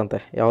ಸಂಬಂಧಪಟ್ಟಂತೆ,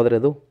 ಯಾವುದ್ರೆ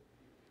ಅದು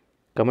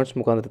ಕಮೆಂಟ್ಸ್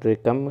ಮುಖಾಂತರ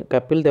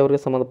ಕಪಿಲ್ ದೇವ್ರಿಗೆ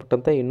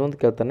ಸಂಬಂಧಪಟ್ಟಂತೆ ಇನ್ನೊಂದು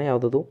ಕೇಳ್ತಾನೆ,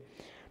 ಯಾವುದದು?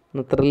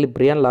 ನಂತರದಲ್ಲಿ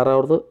ಬ್ರಿಯಾನ್ ಲಾರಾ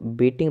ಅವ್ರದ್ದು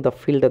ಬೀಟಿಂಗ್ ದ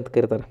ಫೀಲ್ಡ್ ಅಂತ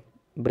ಕರೀತಾರೆ.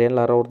 Brian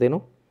Lara ಅವ್ರದ್ದೇನು?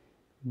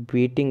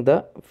 Beating the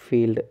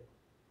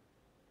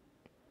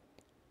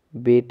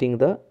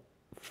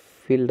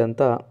field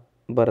ಅಂತ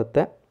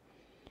ಬರುತ್ತೆ.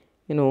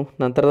 ಇನ್ನು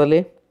ನಂತರದಲ್ಲಿ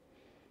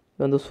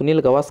ಒಂದು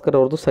ಸುನೀಲ್ ಗವಾಸ್ಕರ್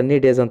ಅವ್ರದ್ದು ಸನ್ನಿ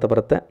ಡೇಸ್ ಅಂತ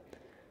ಬರುತ್ತೆ.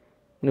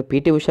 ಇನ್ನು ಪಿ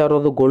ಟಿ ಉಷಾ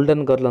ಅವ್ರದ್ದು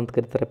ಗೋಲ್ಡನ್ ಗರ್ಲ್ ಅಂತ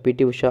ಕರೀತಾರೆ. ಪಿ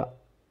ಟಿ ಉಷಾ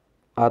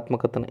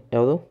ಆತ್ಮಕಥನ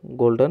ಯಾವುದು?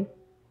 ಗೋಲ್ಡನ್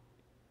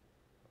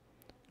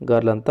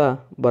ಗರ್ಲ್ ಅಂತ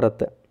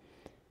ಬರುತ್ತೆ.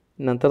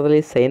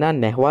 ನಂತರದಲ್ಲಿ ಸೈನಾ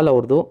ನೆಹ್ವಾಲ್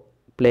ಅವ್ರದ್ದು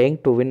ಪ್ಲೇಯಿಂಗ್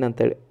ಟು ವಿನ್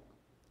ಅಂತೇಳಿ.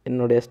 ಇನ್ನು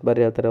ನೋಡಿ ಎಷ್ಟು ಬಾರಿ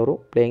ಹೇಳ್ತಾರೆ ಅವರು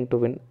ಪ್ಲೇಯಿಂಗ್ ಟು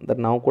ವಿನ್, ಅಂದರೆ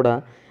ನಾವು ಕೂಡ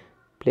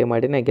ಪ್ಲೇ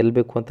ಮಾಡಿನೇ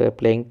ಗೆಲ್ಲಬೇಕು ಅಂತೇಳಿ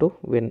ಪ್ಲೇಯಿಂಗ್ ಟು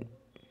ವಿನ್.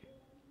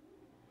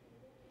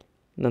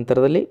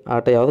 ನಂತರದಲ್ಲಿ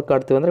ಆಟ ಯಾವುದಕ್ಕೆ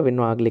ಆಡ್ತೀವಿ ಅಂದರೆ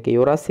ವಿನ್ನು ಆಗಲಿಕ್ಕೆ.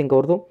 ಯುವರಾಜ್ ಸಿಂಗ್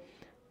ಅವ್ರದ್ದು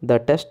the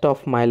test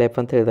of my life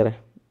ಅಂತ ಹೇಳಿದ್ದಾರೆ.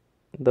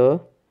 The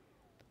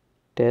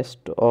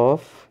test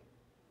of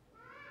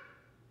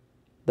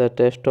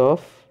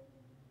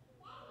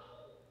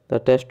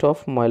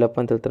my life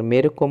ಅಂತ ಹೇಳ್ತಾರೆ.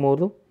 ಮೇರಿ ಕೋಮ್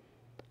ಅವ್ರದ್ದು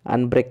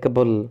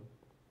ಅನ್ಬ್ರೇಕಬಲ್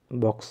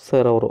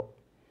ಬಾಕ್ಸರ್ ಅವರು.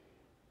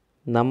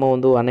 ನಮ್ಮ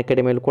ಒಂದು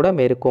ಅನ್ಅಕಾಡೆಮಿಯಲ್ಲಿ ಕೂಡ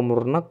ಮೇರಿ ಕೋಮ್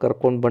ಅವ್ರನ್ನ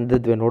ಕರ್ಕೊಂಡು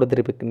ಬಂದಿದ್ವಿ,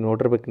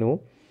 ನೋಡಿರ್ಬೇಕು ನೀವು.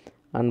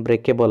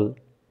 ಅನ್ಬ್ರೇಕಬಲ್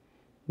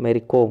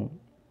ಮೇರಿ ಕೋಮ್.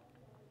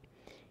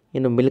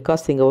 ಇನ್ನು ಮಿಲ್ಕಾ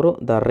ಸಿಂಗ್ ಅವರು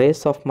the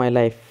race of my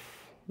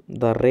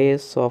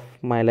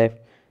life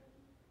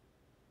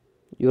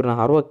ಇವ್ರನ್ನ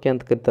ಹಾರುವಕ್ಕೆ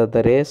ಅಂತ ಕರೀತಾರೆ. The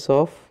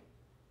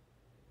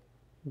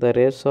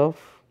race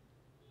of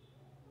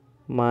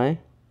my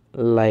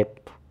life,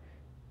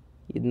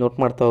 ಇದು ನೋಟ್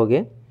ಮಾಡ್ತಾ ಹೋಗಿ.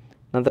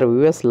 ನಂತರ ವಿ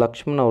ವಿ ಎಸ್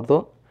ಲಕ್ಷ್ಮಣ್ ಅವ್ರದ್ದು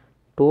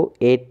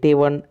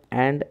 281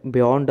 ಆ್ಯಂಡ್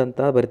ಬಿಯಾಂಡ್ ಅಂತ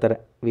ಬರೀತಾರೆ.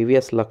 V V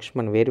S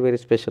Lakshman very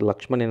special.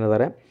 Lakshman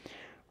ಏನಿದ್ದಾರೆ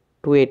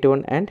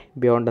 281 ಆ್ಯಂಡ್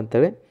ಬಿಯಾಂಡ್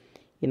ಅಂತೇಳಿ.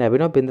 ಇನ್ನು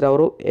ಅಭಿನವ್ ಬಿಂದ್ರಾ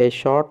ಅವರು ಎ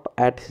ಶಾರ್ಟ್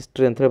ಆ್ಯಟ್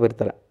ಹಿಸ್ಟ್ರಿ ಅಂತೇಳಿ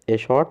ಬರೀತಾರೆ. A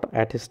short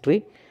at history.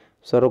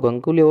 Sourav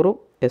Ganguly ಅವರು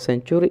A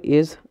century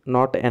is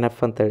not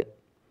enough ಅಂತೇಳಿ.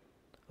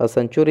 A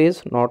century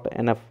is not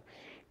enough.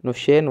 ಇನ್ನು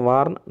ಶೇನ್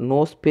ವಾರ್ನ್ ನೋ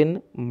ಸ್ಪಿನ್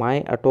ಮೈ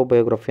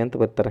ಆಟೋಬಯೋಗ್ರಫಿ ಅಂತ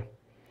ಬರ್ತಾರೆ.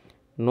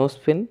 ನೋ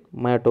ಸ್ಪಿನ್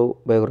ಮೈ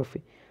ಆಟೋಬಯೋಗ್ರಫಿ.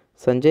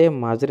 ಸಂಜಯ್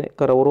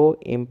ಮಾಜ್ರೇಕರ್ ಅವರು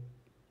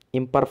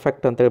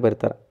ಇಂಪರ್ಫೆಕ್ಟ್ ಅಂತೇಳಿ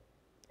ಬರೀತಾರೆ.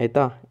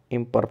 ಆಯಿತಾ?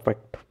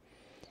 ಇಂಪರ್ಫೆಕ್ಟ್.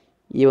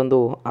 ಈ ಒಂದು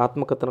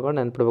ಆತ್ಮಕಥನಗಳನ್ನ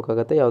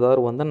ನೆನಪಿಡಬೇಕಾಗತ್ತೆ.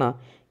 ಯಾವುದಾದ್ರೂ ಒಂದನ್ನು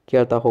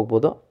ಕೇಳ್ತಾ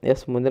ಹೋಗ್ಬೋದು.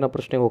 ಎಸ್, ಮುಂದಿನ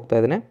ಪ್ರಶ್ನೆಗೆ ಹೋಗ್ತಾ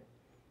ಇದ್ದೇನೆ.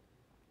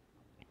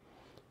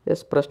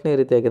 ಎಸ್, ಪ್ರಶ್ನೆ ಈ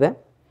ರೀತಿಯಾಗಿದೆ.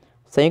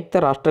 ಸಂಯುಕ್ತ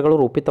ರಾಷ್ಟ್ರಗಳು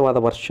ರೂಪಿತವಾದ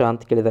ವರ್ಷ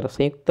ಅಂತ ಕೇಳಿದ್ದಾರೆ.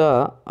 ಸಂಯುಕ್ತ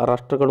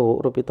ರಾಷ್ಟ್ರಗಳು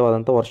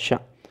ರೂಪಿತವಾದಂಥ ವರ್ಷ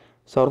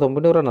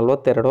 1942,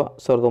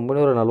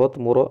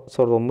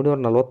 1943,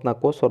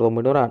 1944,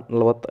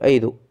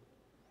 1945.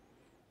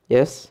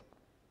 ಎಸ್,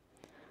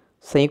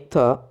 ಸಂಯುಕ್ತ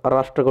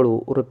ರಾಷ್ಟ್ರಗಳು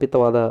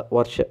ರೂಪಿತವಾದ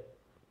ವರ್ಷ.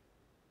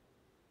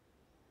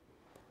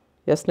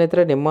 ಎಸ್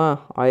ಸ್ನೇಹಿತರೆ, ನಿಮ್ಮ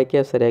ಆಯ್ಕೆ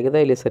ಸರಿಯಾಗಿದೆ.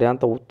 ಇಲ್ಲಿ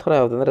ಸರಿಯಾದ ಉತ್ತರ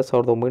ಯಾವುದಂದರೆ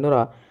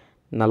 1945.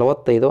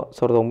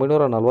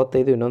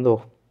 1945 ಇನ್ನೊಂದು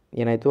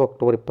ಏನಾಯಿತು,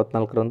 ಅಕ್ಟೋಬರ್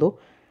 24ರಂದು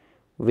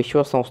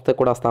ವಿಶ್ವಸಂಸ್ಥೆ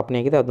ಕೂಡ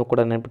ಸ್ಥಾಪನೆಯಾಗಿದೆ. ಅದನ್ನು ಕೂಡ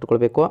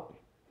ನೆನಪಿಟ್ಕೊಳ್ಬೇಕು.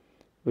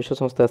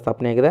 ವಿಶ್ವಸಂಸ್ಥೆ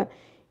ಸ್ಥಾಪನೆಯಾಗಿದೆ.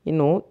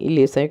 ಇನ್ನು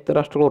ಇಲ್ಲಿ ಸಂಯುಕ್ತ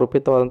ರಾಷ್ಟ್ರಗಳು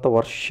ರೂಪಿತವಾದಂಥ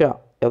ವರ್ಷ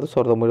ಯಾವುದು,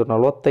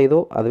 1945.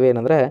 ಅದುವೇ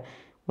ಏನಂದರೆ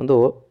ಒಂದು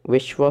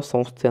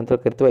ವಿಶ್ವಸಂಸ್ಥೆ ಅಂತ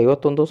ಕರಿತೀವಿ.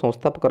 51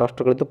 ಸಂಸ್ಥಾಪಕ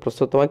ರಾಷ್ಟ್ರಗಳಿದ್ದು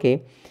ಪ್ರಸ್ತುತವಾಗಿ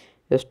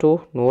ಎಷ್ಟು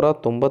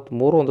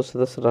 193 ಒಂದು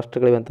ಸದಸ್ಯ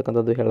ರಾಷ್ಟ್ರಗಳಿವೆ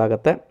ಅಂತಕ್ಕಂಥದ್ದು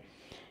ಹೇಳಾಗುತ್ತೆ.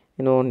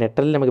 ಇನ್ನು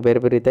ನೆಟ್ಟಲ್ಲಿ ನಮಗೆ ಬೇರೆ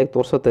ಬೇರೆ ರೀತಿಯಾಗಿ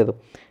ತೋರಿಸುತ್ತೆ. ಇದು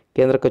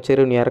ಕೇಂದ್ರ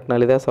ಕಚೇರಿ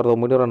ನ್ಯೂಯಾರ್ಕ್ನಲ್ಲಿದೆ.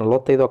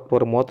 1945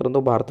 ಅಕ್ಟೋಬರ್ 30ರಂದು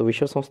ಭಾರತ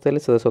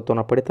ವಿಶ್ವಸಂಸ್ಥೆಯಲ್ಲಿ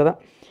ಸದಸ್ಯತ್ವವನ್ನು ಪಡಿತದೆ.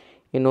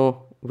 ಇನ್ನು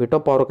ವಿಟೋ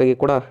ಪವರ್ಗಾಗಿ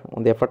ಕೂಡ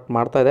ಒಂದು ಎಫರ್ಟ್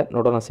ಮಾಡ್ತಾ ಇದೆ,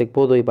 ನೋಡೋಣ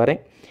ಸಿಗ್ಬೋದು ಈ ಬಾರಿ.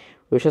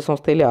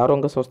 ವಿಶ್ವಸಂಸ್ಥೆಯಲ್ಲಿ 6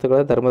 ಅಂಗಸಂಸ್ಥೆಗಳ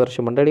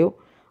ಧರ್ಮದರ್ಶಿ ಮಂಡಳಿಯು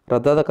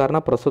ರದ್ದಾದ ಕಾರಣ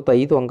ಪ್ರಸ್ತುತ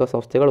 5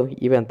 ಅಂಗಸಂಸ್ಥೆಗಳು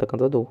ಇವೆ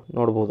ಅಂತಕ್ಕಂಥದ್ದು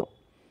ನೋಡ್ಬೋದು.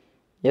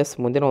 ಎಸ್,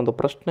 ಮುಂದಿನ ಒಂದು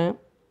ಪ್ರಶ್ನೆ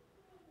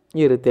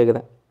ಈ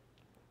ರೀತಿಯಾಗಿದೆ.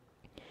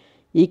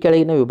 ಈ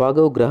ಕೆಳಗಿನ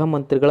ವಿಭಾಗವು ಗೃಹ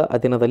ಮಂತ್ರಿಗಳ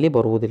ಅಧೀನದಲ್ಲಿ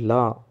ಬರುವುದಿಲ್ಲ.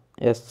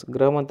 ಎಸ್,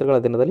 ಗೃಹ ಮಂತ್ರಿಗಳ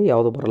ಅಧೀನದಲ್ಲಿ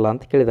ಯಾವುದು ಬರಲ್ಲ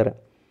ಅಂತ ಕೇಳಿದ್ದಾರೆ.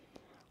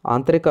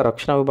 ಆಂತರಿಕ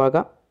ರಕ್ಷಣಾ ವಿಭಾಗ,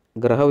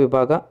 ಗೃಹ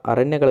ವಿಭಾಗ,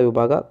 ಅರಣ್ಯಗಳ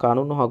ವಿಭಾಗ,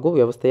 ಕಾನೂನು ಹಾಗೂ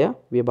ವ್ಯವಸ್ಥೆಯ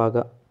ವಿಭಾಗ.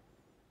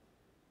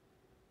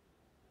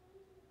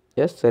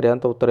 ಎಸ್,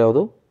 ಸರಿಯಾದ ಉತ್ತರ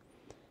ಯಾವುದು?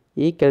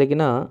 ಈ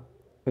ಕೆಳಗಿನ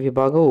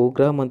ವಿಭಾಗವು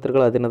ಗೃಹ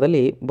ಮಂತ್ರಿಗಳ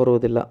ಅಧೀನದಲ್ಲಿ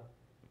ಬರುವುದಿಲ್ಲ.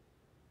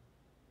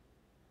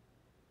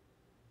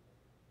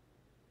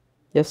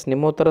 ಎಸ್,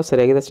 ನಿಮ್ಮ ಉತ್ತರ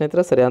ಸರಿಯಾಗಿದೆ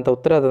ಸ್ನೇಹಿತರೆ. ಸರಿಯಾದ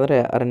ಉತ್ತರ ಅದಂದರೆ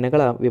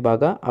ಅರಣ್ಯಗಳ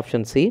ವಿಭಾಗ,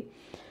 ಆಪ್ಷನ್ ಸಿ.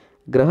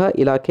 ಗೃಹ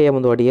ಇಲಾಖೆಯ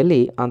ಒಂದು ಅಡಿಯಲ್ಲಿ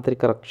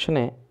ಆಂತರಿಕ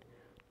ರಕ್ಷಣೆ,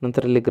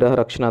 ನಂತರ ಇಲ್ಲಿ ಗೃಹ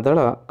ರಕ್ಷಣಾ ದಳ,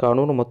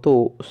 ಕಾನೂನು ಮತ್ತು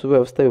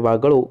ಸುವ್ಯವಸ್ಥೆ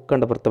ವಿಭಾಗಗಳು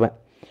ಕಂಡುಬರ್ತವೆ.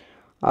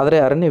 ಆದರೆ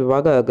ಅರಣ್ಯ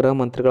ವಿಭಾಗ ಗೃಹ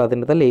ಮಂತ್ರಿಗಳ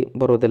ಅಧೀನದಲ್ಲಿ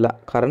ಬರುವುದಿಲ್ಲ.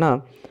 ಕಾರಣ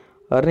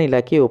ಅರಣ್ಯ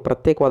ಇಲಾಖೆಯು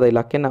ಪ್ರತ್ಯೇಕವಾದ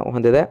ಇಲಾಖೆಯನ್ನು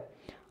ಹೊಂದಿದೆ.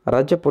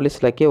 ರಾಜ್ಯ ಪೊಲೀಸ್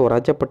ಇಲಾಖೆಯು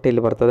ರಾಜ್ಯ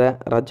ಪಟ್ಟಿಯಲ್ಲಿ ಬರ್ತದೆ.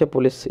 ರಾಜ್ಯ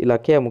ಪೊಲೀಸ್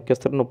ಇಲಾಖೆಯ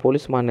ಮುಖ್ಯಸ್ಥರನ್ನು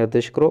ಪೊಲೀಸ್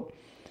ಮಹಾನಿರ್ದೇಶಕರು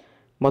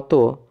ಮತ್ತು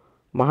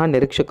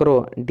ಮಹಾನಿರೀಕ್ಷಕರು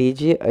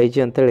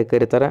DG ಅಂತೇಳಿ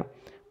ಕರೀತಾರೆ.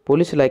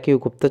 ಪೊಲೀಸ್ ಇಲಾಖೆಯು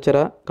ಗುಪ್ತಚರ,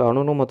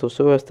 ಕಾನೂನು ಮತ್ತು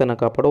ಸುವ್ಯವಸ್ಥೆಯನ್ನು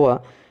ಕಾಪಾಡುವ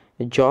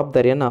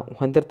ಜವಾಬ್ದಾರಿಯನ್ನು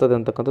ಹೊಂದಿರ್ತದೆ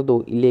ಅಂತಕ್ಕಂಥದ್ದು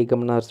ಇಲ್ಲಿ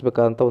ಗಮನ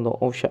ಹರಿಸಬೇಕಾದಂಥ ಒಂದು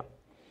ಅಂಶ.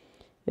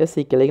 ಎಸ್,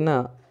 ಈ ಕೆಳಗಿನ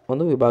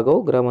ಒಂದು ವಿಭಾಗವು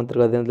ಗೃಹ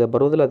ಮಂತ್ರಿಗಳ ಅಧೀನದಲ್ಲಿ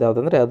ಬರುವುದಿಲ್ಲ. ಅದು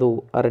ಯಾವುದಂದರೆ ಅದು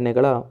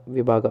ಅರಣ್ಯಗಳ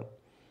ವಿಭಾಗ.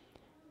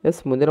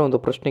 ಎಸ್, ಮುಂದಿನ ಒಂದು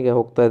ಪ್ರಶ್ನೆಗೆ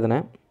ಹೋಗ್ತಾ ಇದ್ದೇನೆ.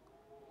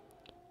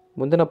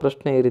 ಮುಂದಿನ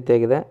ಪ್ರಶ್ನೆ ಈ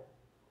ರೀತಿಯಾಗಿದೆ.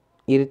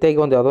 ಈ ರೀತಿಯಾಗಿ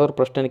ಒಂದು ಯಾವುದಾದ್ರು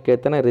ಪ್ರಶ್ನೆ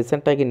ಕೇಳ್ತಾನೆ.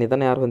 ರೀಸೆಂಟಾಗಿ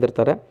ನಿಧನ ಯಾರು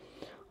ಹೊಂದಿರ್ತಾರೆ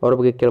ಅವ್ರ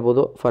ಬಗ್ಗೆ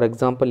ಕೇಳ್ಬೋದು. ಫಾರ್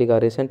ಎಕ್ಸಾಂಪಲ್, ಈಗ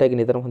ರೀಸೆಂಟಾಗಿ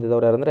ನಿಧನ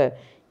ಹೊಂದಿದವರು ಯಾರಂದರೆ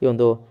ಈ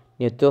ಒಂದು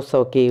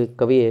ನಿತ್ಯೋತ್ಸವ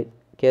ಕವಿ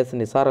KS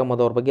ನಿಸಾರ್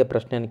ಅಹಮದ್ ಅವ್ರ ಬಗ್ಗೆ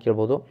ಪ್ರಶ್ನೆಯನ್ನು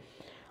ಕೇಳ್ಬೋದು.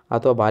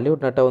 ಅಥವಾ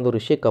ಬಾಲಿವುಡ್ ನಟ ಒಂದು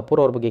ರಿಷಿ ಕಪೂರ್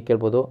ಅವ್ರ ಬಗ್ಗೆ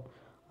ಕೇಳ್ಬೋದು.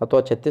 ಅಥವಾ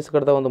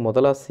ಛತ್ತೀಸ್ಗಢದ ಒಂದು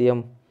ಮೊದಲ CM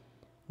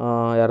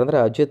ಯಾರಂದರೆ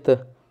ಅಜಿತ್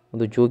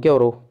ಒಂದು ಜೋಗಿ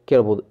ಅವರು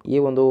ಕೇಳ್ಬೋದು. ಈ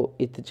ಒಂದು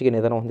ಇತ್ತೀಚೆಗೆ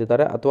ನಿಧನ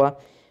ಹೊಂದಿದ್ದಾರೆ. ಅಥವಾ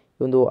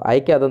ಈ ಒಂದು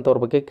ಆಯ್ಕೆ ಆದಂಥವ್ರ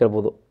ಬಗ್ಗೆ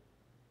ಕೇಳ್ಬೋದು.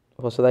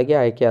 ಹೊಸದಾಗಿ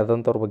ಆಯ್ಕೆ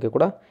ಆದಂಥವ್ರ ಬಗ್ಗೆ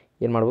ಕೂಡ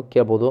ಏನು ಮಾಡ್ಬೇಕು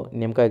ಕೇಳ್ಬೋದು.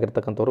 ನೇಮಕ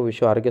ಆಗಿರ್ತಕ್ಕಂಥವ್ರು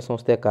ವಿಶ್ವ ಆರೋಗ್ಯ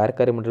ಸಂಸ್ಥೆಯ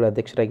ಕಾರ್ಯಕಾರಿ ಮಂಡಳಿ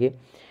ಅಧ್ಯಕ್ಷರಾಗಿ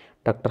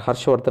ಡಾಕ್ಟರ್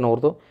ಹರ್ಷವರ್ಧನ್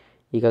ಅವ್ರದ್ದು.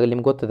 ಈಗಾಗಲೇ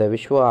ನಿಮ್ಗೆ ಗೊತ್ತಿದೆ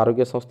ವಿಶ್ವ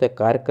ಆರೋಗ್ಯ ಸಂಸ್ಥೆಯ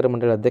ಕಾರ್ಯಕಾರಿ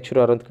ಮಂಡಳಿ ಅಧ್ಯಕ್ಷರು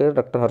ಯಾರು ಅಂತ ಕೇಳಿ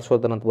ಡಾಕ್ಟರ್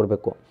ಹರ್ಷವರ್ಧನ್ ಅಂತ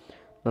ಬರಬೇಕು.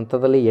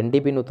 ನಂತರದಲ್ಲಿ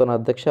NDB ನೂತನ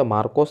ಅಧ್ಯಕ್ಷ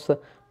ಮಾರ್ಕೋಸ್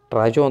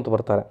ಟ್ರಾಜೋ ಅಂತ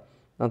ಬರ್ತಾರೆ.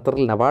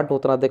 ನಂತರದಲ್ಲಿ ನಬಾರ್ಡ್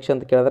ನೂತನ ಅಧ್ಯಕ್ಷ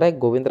ಅಂತ ಕೇಳಿದ್ರೆ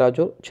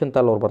ಗೋವಿಂದರಾಜು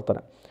ಚಿಂತಾಲ್ ಅವ್ರು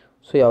ಬರ್ತಾರೆ.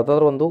 ಸೊ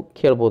ಯಾವುದಾದ್ರೂ ಒಂದು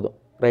ಕೇಳ್ಬೋದು,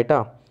 ರೈಟಾ?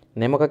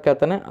 ನೇಮಕ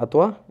ಕೇಳ್ತಾನೆ,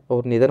 ಅಥವಾ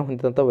ಅವ್ರು ನಿಧನ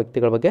ಹೊಂದಿದಂಥ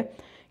ವ್ಯಕ್ತಿಗಳ ಬಗ್ಗೆ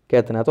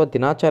ಕೇಳ್ತಾನೆ, ಅಥವಾ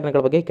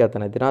ದಿನಾಚರಣೆಗಳ ಬಗ್ಗೆ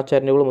ಕೇಳ್ತಾನೆ.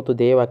 ದಿನಾಚರಣೆಗಳು ಮತ್ತು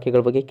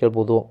ಧ್ಯೇಯವಾಕ್ಯಗಳ ಬಗ್ಗೆ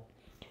ಕೇಳ್ಬೋದು.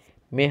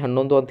 ಮೇ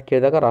 11 ಅಂತ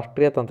ಕೇಳಿದಾಗ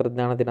ರಾಷ್ಟ್ರೀಯ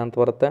ತಂತ್ರಜ್ಞಾನ ದಿನ ಅಂತ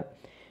ಬರುತ್ತೆ.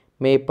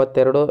 ಮೇ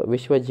 22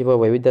 ವಿಶ್ವ ಜೀವ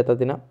ವೈವಿಧ್ಯತಾ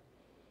ದಿನ.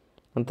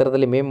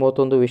 ನಂತರದಲ್ಲಿ ಮೇ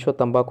 31 ವಿಶ್ವ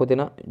ತಂಬಾಕು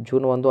ದಿನ.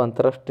 ಜೂನ್ 1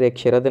 ಅಂತಾರಾಷ್ಟ್ರೀಯ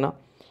ಕ್ಷೀರ ದಿನ.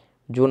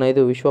 ಜೂನ್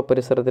 5 ವಿಶ್ವ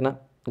ಪರಿಸರ ದಿನ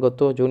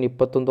ಗೊತ್ತು. ಜೂನ್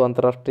 21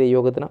 ಅಂತಾರಾಷ್ಟ್ರೀಯ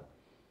ಯೋಗ ದಿನ.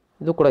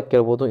 ಇದು ಕೂಡ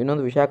ಕೇಳ್ಬೋದು.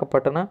 ಇನ್ನೊಂದು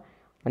ವಿಶಾಖಪಟ್ಟಣ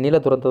ಅನಿಲ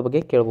ದುರಂತದ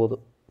ಬಗ್ಗೆ ಕೇಳ್ಬೋದು.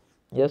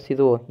 ಎಸ್,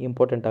 ಇದು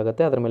ಇಂಪಾರ್ಟೆಂಟ್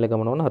ಆಗುತ್ತೆ, ಅದರ ಮೇಲೆ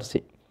ಗಮನವನ್ನು ಹರಿಸಿ.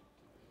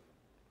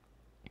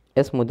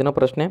 ಎಸ್, ಮುಂದಿನ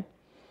ಪ್ರಶ್ನೆ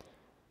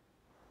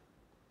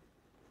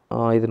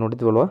ಇದು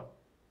ನೋಡಿದ್ವಲ್ವ,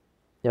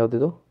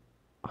 ಯಾವುದಿದು?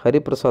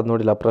 ಹರಿಪ್ರಸಾದ್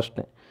ನೋಡಿಲ್ಲ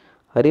ಪ್ರಶ್ನೆ.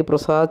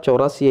 ಹರಿಪ್ರಸಾದ್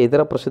 84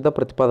 ಇದರ ಪ್ರಸಿದ್ಧ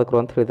ಪ್ರತಿಪಾದಕರು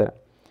ಅಂತ ಹೇಳಿದ್ದಾರೆ.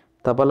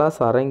 ತಬಲಾ,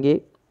 ಸಾರಂಗಿ,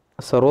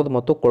 ಸರೋದ್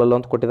ಮತ್ತು ಕೊಳಲು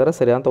ಅಂತ ಕೊಟ್ಟಿದ್ದಾರೆ.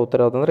 ಸರಿಯಾದ ಉತ್ತರ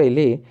ಯಾವುದಂದರೆ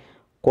ಇಲ್ಲಿ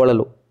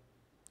ಕೊಳಲು,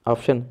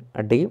 ಆಪ್ಷನ್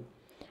ಡಿ.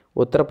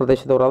 ಉತ್ತರ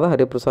ಪ್ರದೇಶದವರಾದ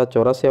ಹರಿಪ್ರಸಾದ್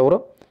 84 ಅವರು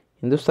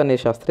ಹಿಂದೂಸ್ತಾನಿ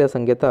ಶಾಸ್ತ್ರೀಯ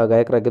ಸಂಗೀತ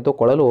ಗಾಯಕರಾಗಿದ್ದು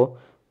ಕೊಳಲು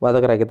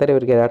ವಾದಕರಾಗಿದ್ದಾರೆ.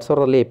 ಇವರಿಗೆ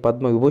 2000ರಲ್ಲಿ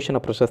ಪದ್ಮವಿಭೂಷಣ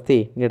ಪ್ರಶಸ್ತಿ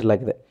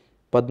ನೀಡಲಾಗಿದೆ.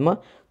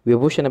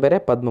 ಪದ್ಮವಿಭೂಷಣ ಬೇರೆ,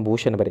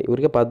 ಪದ್ಮಭೂಷಣ ಬೇರೆ.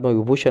 ಇವರಿಗೆ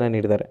ಪದ್ಮವಿಭೂಷಣ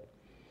ನೀಡಿದ್ದಾರೆ.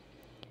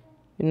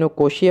 ಇನ್ನು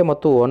ಕೋಶೀಯ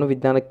ಮತ್ತು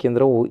ಅಣುವಿಜ್ಞಾನ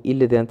ಕೇಂದ್ರವು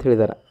ಇಲ್ಲಿದೆ ಅಂತ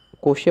ಹೇಳಿದ್ದಾರೆ.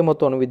 ಕೋಶೀಯ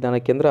ಮತ್ತು ಅಣುವಿಜ್ಞಾನ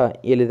ಕೇಂದ್ರ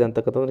ಎಲ್ಲಿದೆ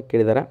ಅಂತಕ್ಕಂಥದ್ದು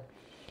ಕೇಳಿದ್ದಾರೆ.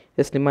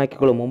 ಎಸ್, ನಿಮ್ಮ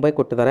ಆಯ್ಕೆಗಳು ಮುಂಬೈ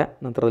ಕೊಟ್ಟಿದ್ದಾರೆ.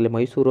 ನಂತರದಲ್ಲಿ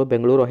ಮೈಸೂರು,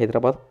 ಬೆಂಗಳೂರು,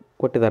 ಹೈದರಾಬಾದ್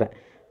ಕೊಟ್ಟಿದ್ದಾರೆ.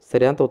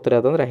 ಸರಿಯಾದ ಉತ್ತರ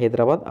ಯಾವುದಂದರೆ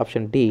ಹೈದರಾಬಾದ್,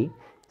 ಆಪ್ಷನ್ ಡಿ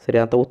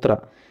ಸರಿಯಾದ ಉತ್ತರ.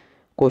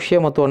 ಕೋಶೀಯ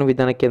ಮತ್ತು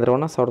ಅಣುವಿಜ್ಞಾನ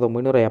ಕೇಂದ್ರವನ್ನು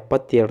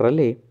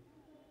 1977ರಲ್ಲಿ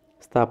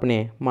ಸ್ಥಾಪನೆ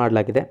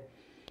ಮಾಡಲಾಗಿದೆ.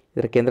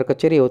 ಇದರ ಕೇಂದ್ರ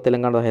ಕಚೇರಿಯು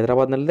ತೆಲಂಗಾಣದ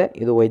ಹೈದರಾಬಾದ್ನಲ್ಲಿದೆ.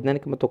 ಇದು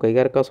ವೈಜ್ಞಾನಿಕ ಮತ್ತು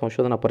ಕೈಗಾರಿಕಾ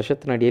ಸಂಶೋಧನಾ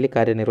ಪರಿಷತ್ತಿನ ಅಡಿಯಲ್ಲಿ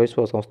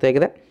ಕಾರ್ಯನಿರ್ವಹಿಸುವ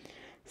ಸಂಸ್ಥೆಯಾಗಿದೆ.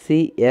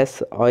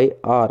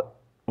 CSIR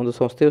ಒಂದು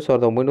ಸಂಸ್ಥೆಯು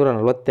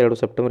 1942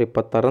 ಸೆಪ್ಟೆಂಬರ್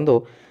 26ರಂದು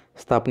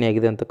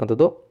ಸ್ಥಾಪನೆಯಾಗಿದೆ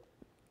ಅಂತಕ್ಕಂಥದ್ದು.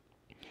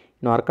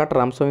 ಇನ್ನು ಆರ್ಕಾಟ್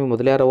ರಾಮಸ್ವಾಮಿ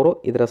ಮೊದಲಿಯಾರ್ ಅವರು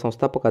ಇದರ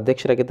ಸಂಸ್ಥಾಪಕ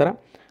ಅಧ್ಯಕ್ಷರಾಗಿದ್ದಾರೆ.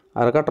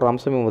 ಆರ್ಕಾಟ್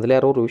ರಾಮಸ್ವಾಮಿ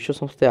ಮೊದಲಿಯಾರ್ ಅವರು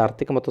ವಿಶ್ವಸಂಸ್ಥೆಯ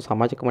ಆರ್ಥಿಕ ಮತ್ತು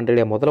ಸಾಮಾಜಿಕ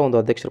ಮಂಡಳಿಯ ಮೊದಲ ಒಂದು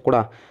ಅಧ್ಯಕ್ಷರು ಕೂಡ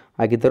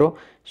ಆಗಿದ್ದರು.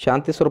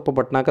 ಶಾಂತಿ ಸ್ವರೂಪ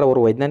ಭಟ್ನಾಗರ್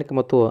ಅವರು ವೈಜ್ಞಾನಿಕ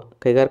ಮತ್ತು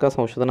ಕೈಗಾರಿಕಾ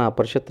ಸಂಶೋಧನಾ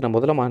ಪರಿಷತ್ತಿನ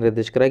ಮೊದಲ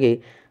ಮಹಾನಿರ್ದೇಶಕರಾಗಿ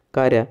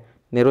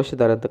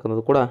ಕಾರ್ಯನಿರ್ವಹಿಸಿದ್ದಾರೆ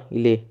ಅಂತಕ್ಕಂಥದ್ದು ಕೂಡ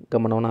ಇಲ್ಲಿ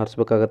ಗಮನವನ್ನು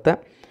ಹರಿಸಬೇಕಾಗತ್ತೆ.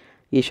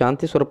 ಈ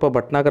ಶಾಂತಿ ಸ್ವರೂಪ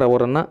ಭಟ್ನಾಗರ್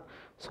ಅವರನ್ನು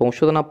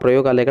ಸಂಶೋಧನಾ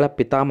ಪ್ರಯೋಗಾಲಯಗಳ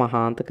ಪಿತಾಮಹ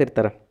ಅಂತ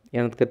ಕರೀತಾರೆ.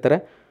 ಏನಂತ ಕರೀತಾರೆ?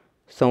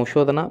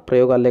 ಸಂಶೋಧನಾ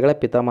ಪ್ರಯೋಗಾಲಯಗಳ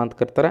ಪಿತಾಮಹ ಅಂತ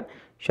ಕರೀತಾರೆ.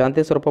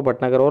 ಶಾಂತಿ ಸ್ವರೂಪ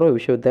ಭಟ್ನಾಗರ್ ಅವರು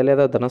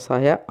ವಿಶ್ವವಿದ್ಯಾಲಯದ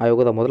ಧನಸಹಾಯ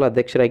ಆಯೋಗದ ಮೊದಲ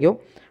ಅಧ್ಯಕ್ಷರಾಗಿಯೂ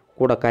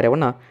ಕೂಡ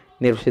ಕಾರ್ಯವನ್ನು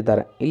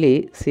ನಿರ್ವಹಿಸಿದ್ದಾರೆ. ಇಲ್ಲಿ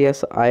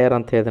CSIR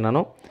ಅಂತ ಹೇಳಿದೆ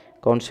ನಾನು,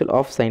 council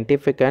of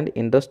scientific and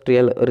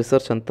industrial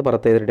research ಅಂತ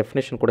ಬರುತ್ತೆ. ಇದರ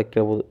ಡೆಫಿನೇಷನ್ ಕೂಡ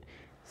ಕೇಳ್ಬೋದು.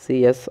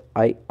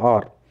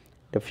 CSIR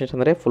ಡೆಫಿನೇಷನ್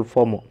ಅಂದರೆ full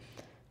form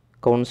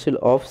council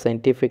of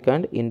scientific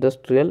and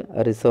industrial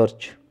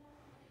research.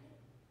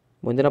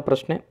 ಮುಂದಿನ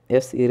ಪ್ರಶ್ನೆ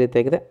ಈ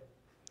ರೀತಿಯಾಗಿದೆ.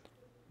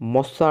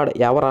 ಮೊಸಾಡ್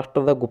ಯಾವ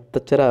ರಾಷ್ಟ್ರದ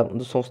ಗುಪ್ತಚರ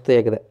ಒಂದು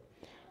ಸಂಸ್ಥೆಯಾಗಿದೆ?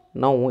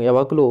 ನಾವು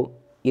ಯಾವಾಗಲೂ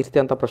ಈ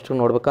ರೀತಿಯಂಥ ಪ್ರಶ್ನೆ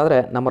ನೋಡಬೇಕಾದ್ರೆ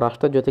ನಮ್ಮ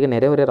ರಾಷ್ಟ್ರದ ಜೊತೆಗೆ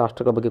ನೆರೆಹೊರೆಯ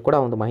ರಾಷ್ಟ್ರಗಳ ಬಗ್ಗೆ ಕೂಡ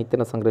ಒಂದು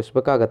ಮಾಹಿತಿಯನ್ನು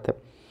ಸಂಗ್ರಹಿಸಬೇಕಾಗತ್ತೆ.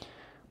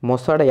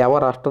 ಮೊಸಾಡ್ ಯಾವ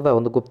ರಾಷ್ಟ್ರದ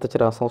ಒಂದು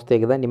ಗುಪ್ತಚರ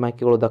ಸಂಸ್ಥೆಯಾಗಿದೆ? ನಿಮ್ಮ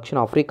ಆಯ್ಕೆಗಳು ದಕ್ಷಿಣ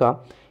Africa,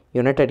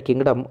 United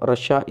Kingdom,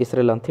 Russia,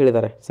 Israel ಅಂತ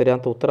ಹೇಳಿದ್ದಾರೆ.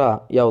 ಸರಿಯಾದ ಉತ್ತರ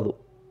ಯಾವುದು?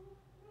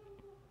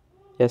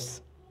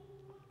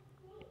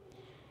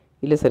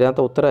 ಇಲ್ಲಿ ಸರಿಯಾದ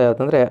ಉತ್ತರ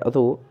ಯಾವುದಂದರೆ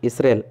ಅದು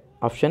ಇಸ್ರೇಲ್.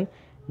 ಆಪ್ಷನ್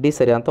ಡಿ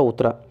ಸರಿಯಾದ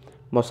ಉತ್ತರ.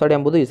 ಮೊಸಾಡ್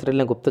ಎಂಬುದು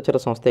ಇಸ್ರೇಲ್ನ ಗುಪ್ತಚರ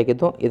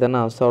ಸಂಸ್ಥೆಯಾಗಿದ್ದು ಇದನ್ನು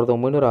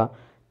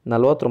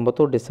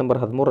 1949 ಡಿಸೆಂಬರ್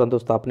 13ರಂದು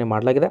ಸ್ಥಾಪನೆ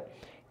ಮಾಡಲಾಗಿದೆ.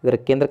 ಇದರ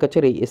ಕೇಂದ್ರ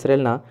ಕಚೇರಿ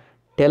ಇಸ್ರೇಲ್ನ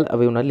ಟೆಲ್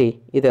ಅವೀವ್ನಲ್ಲಿ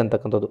ಇದೆ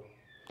ಅಂತಕ್ಕಂಥದ್ದು.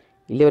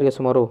 ಇಲ್ಲಿವರೆಗೆ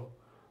ಸುಮಾರು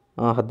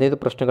 15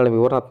 ಪ್ರಶ್ನೆಗಳ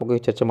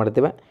ವಿವರಣಾತ್ಮಕವಾಗಿ ಚರ್ಚೆ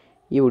ಮಾಡಿದ್ದೇವೆ.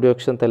 ಈ ವಿಡಿಯೋ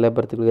ವೀಕ್ಷಿಸಿದಂಥ ಎಲ್ಲ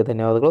ಅಭ್ಯರ್ಥಿಗಳಿಗೆ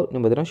ಧನ್ಯವಾದಗಳು.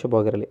 ನಿಮ್ಮ ದಿನ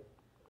ಶುಭವಾಗಿರಲಿ.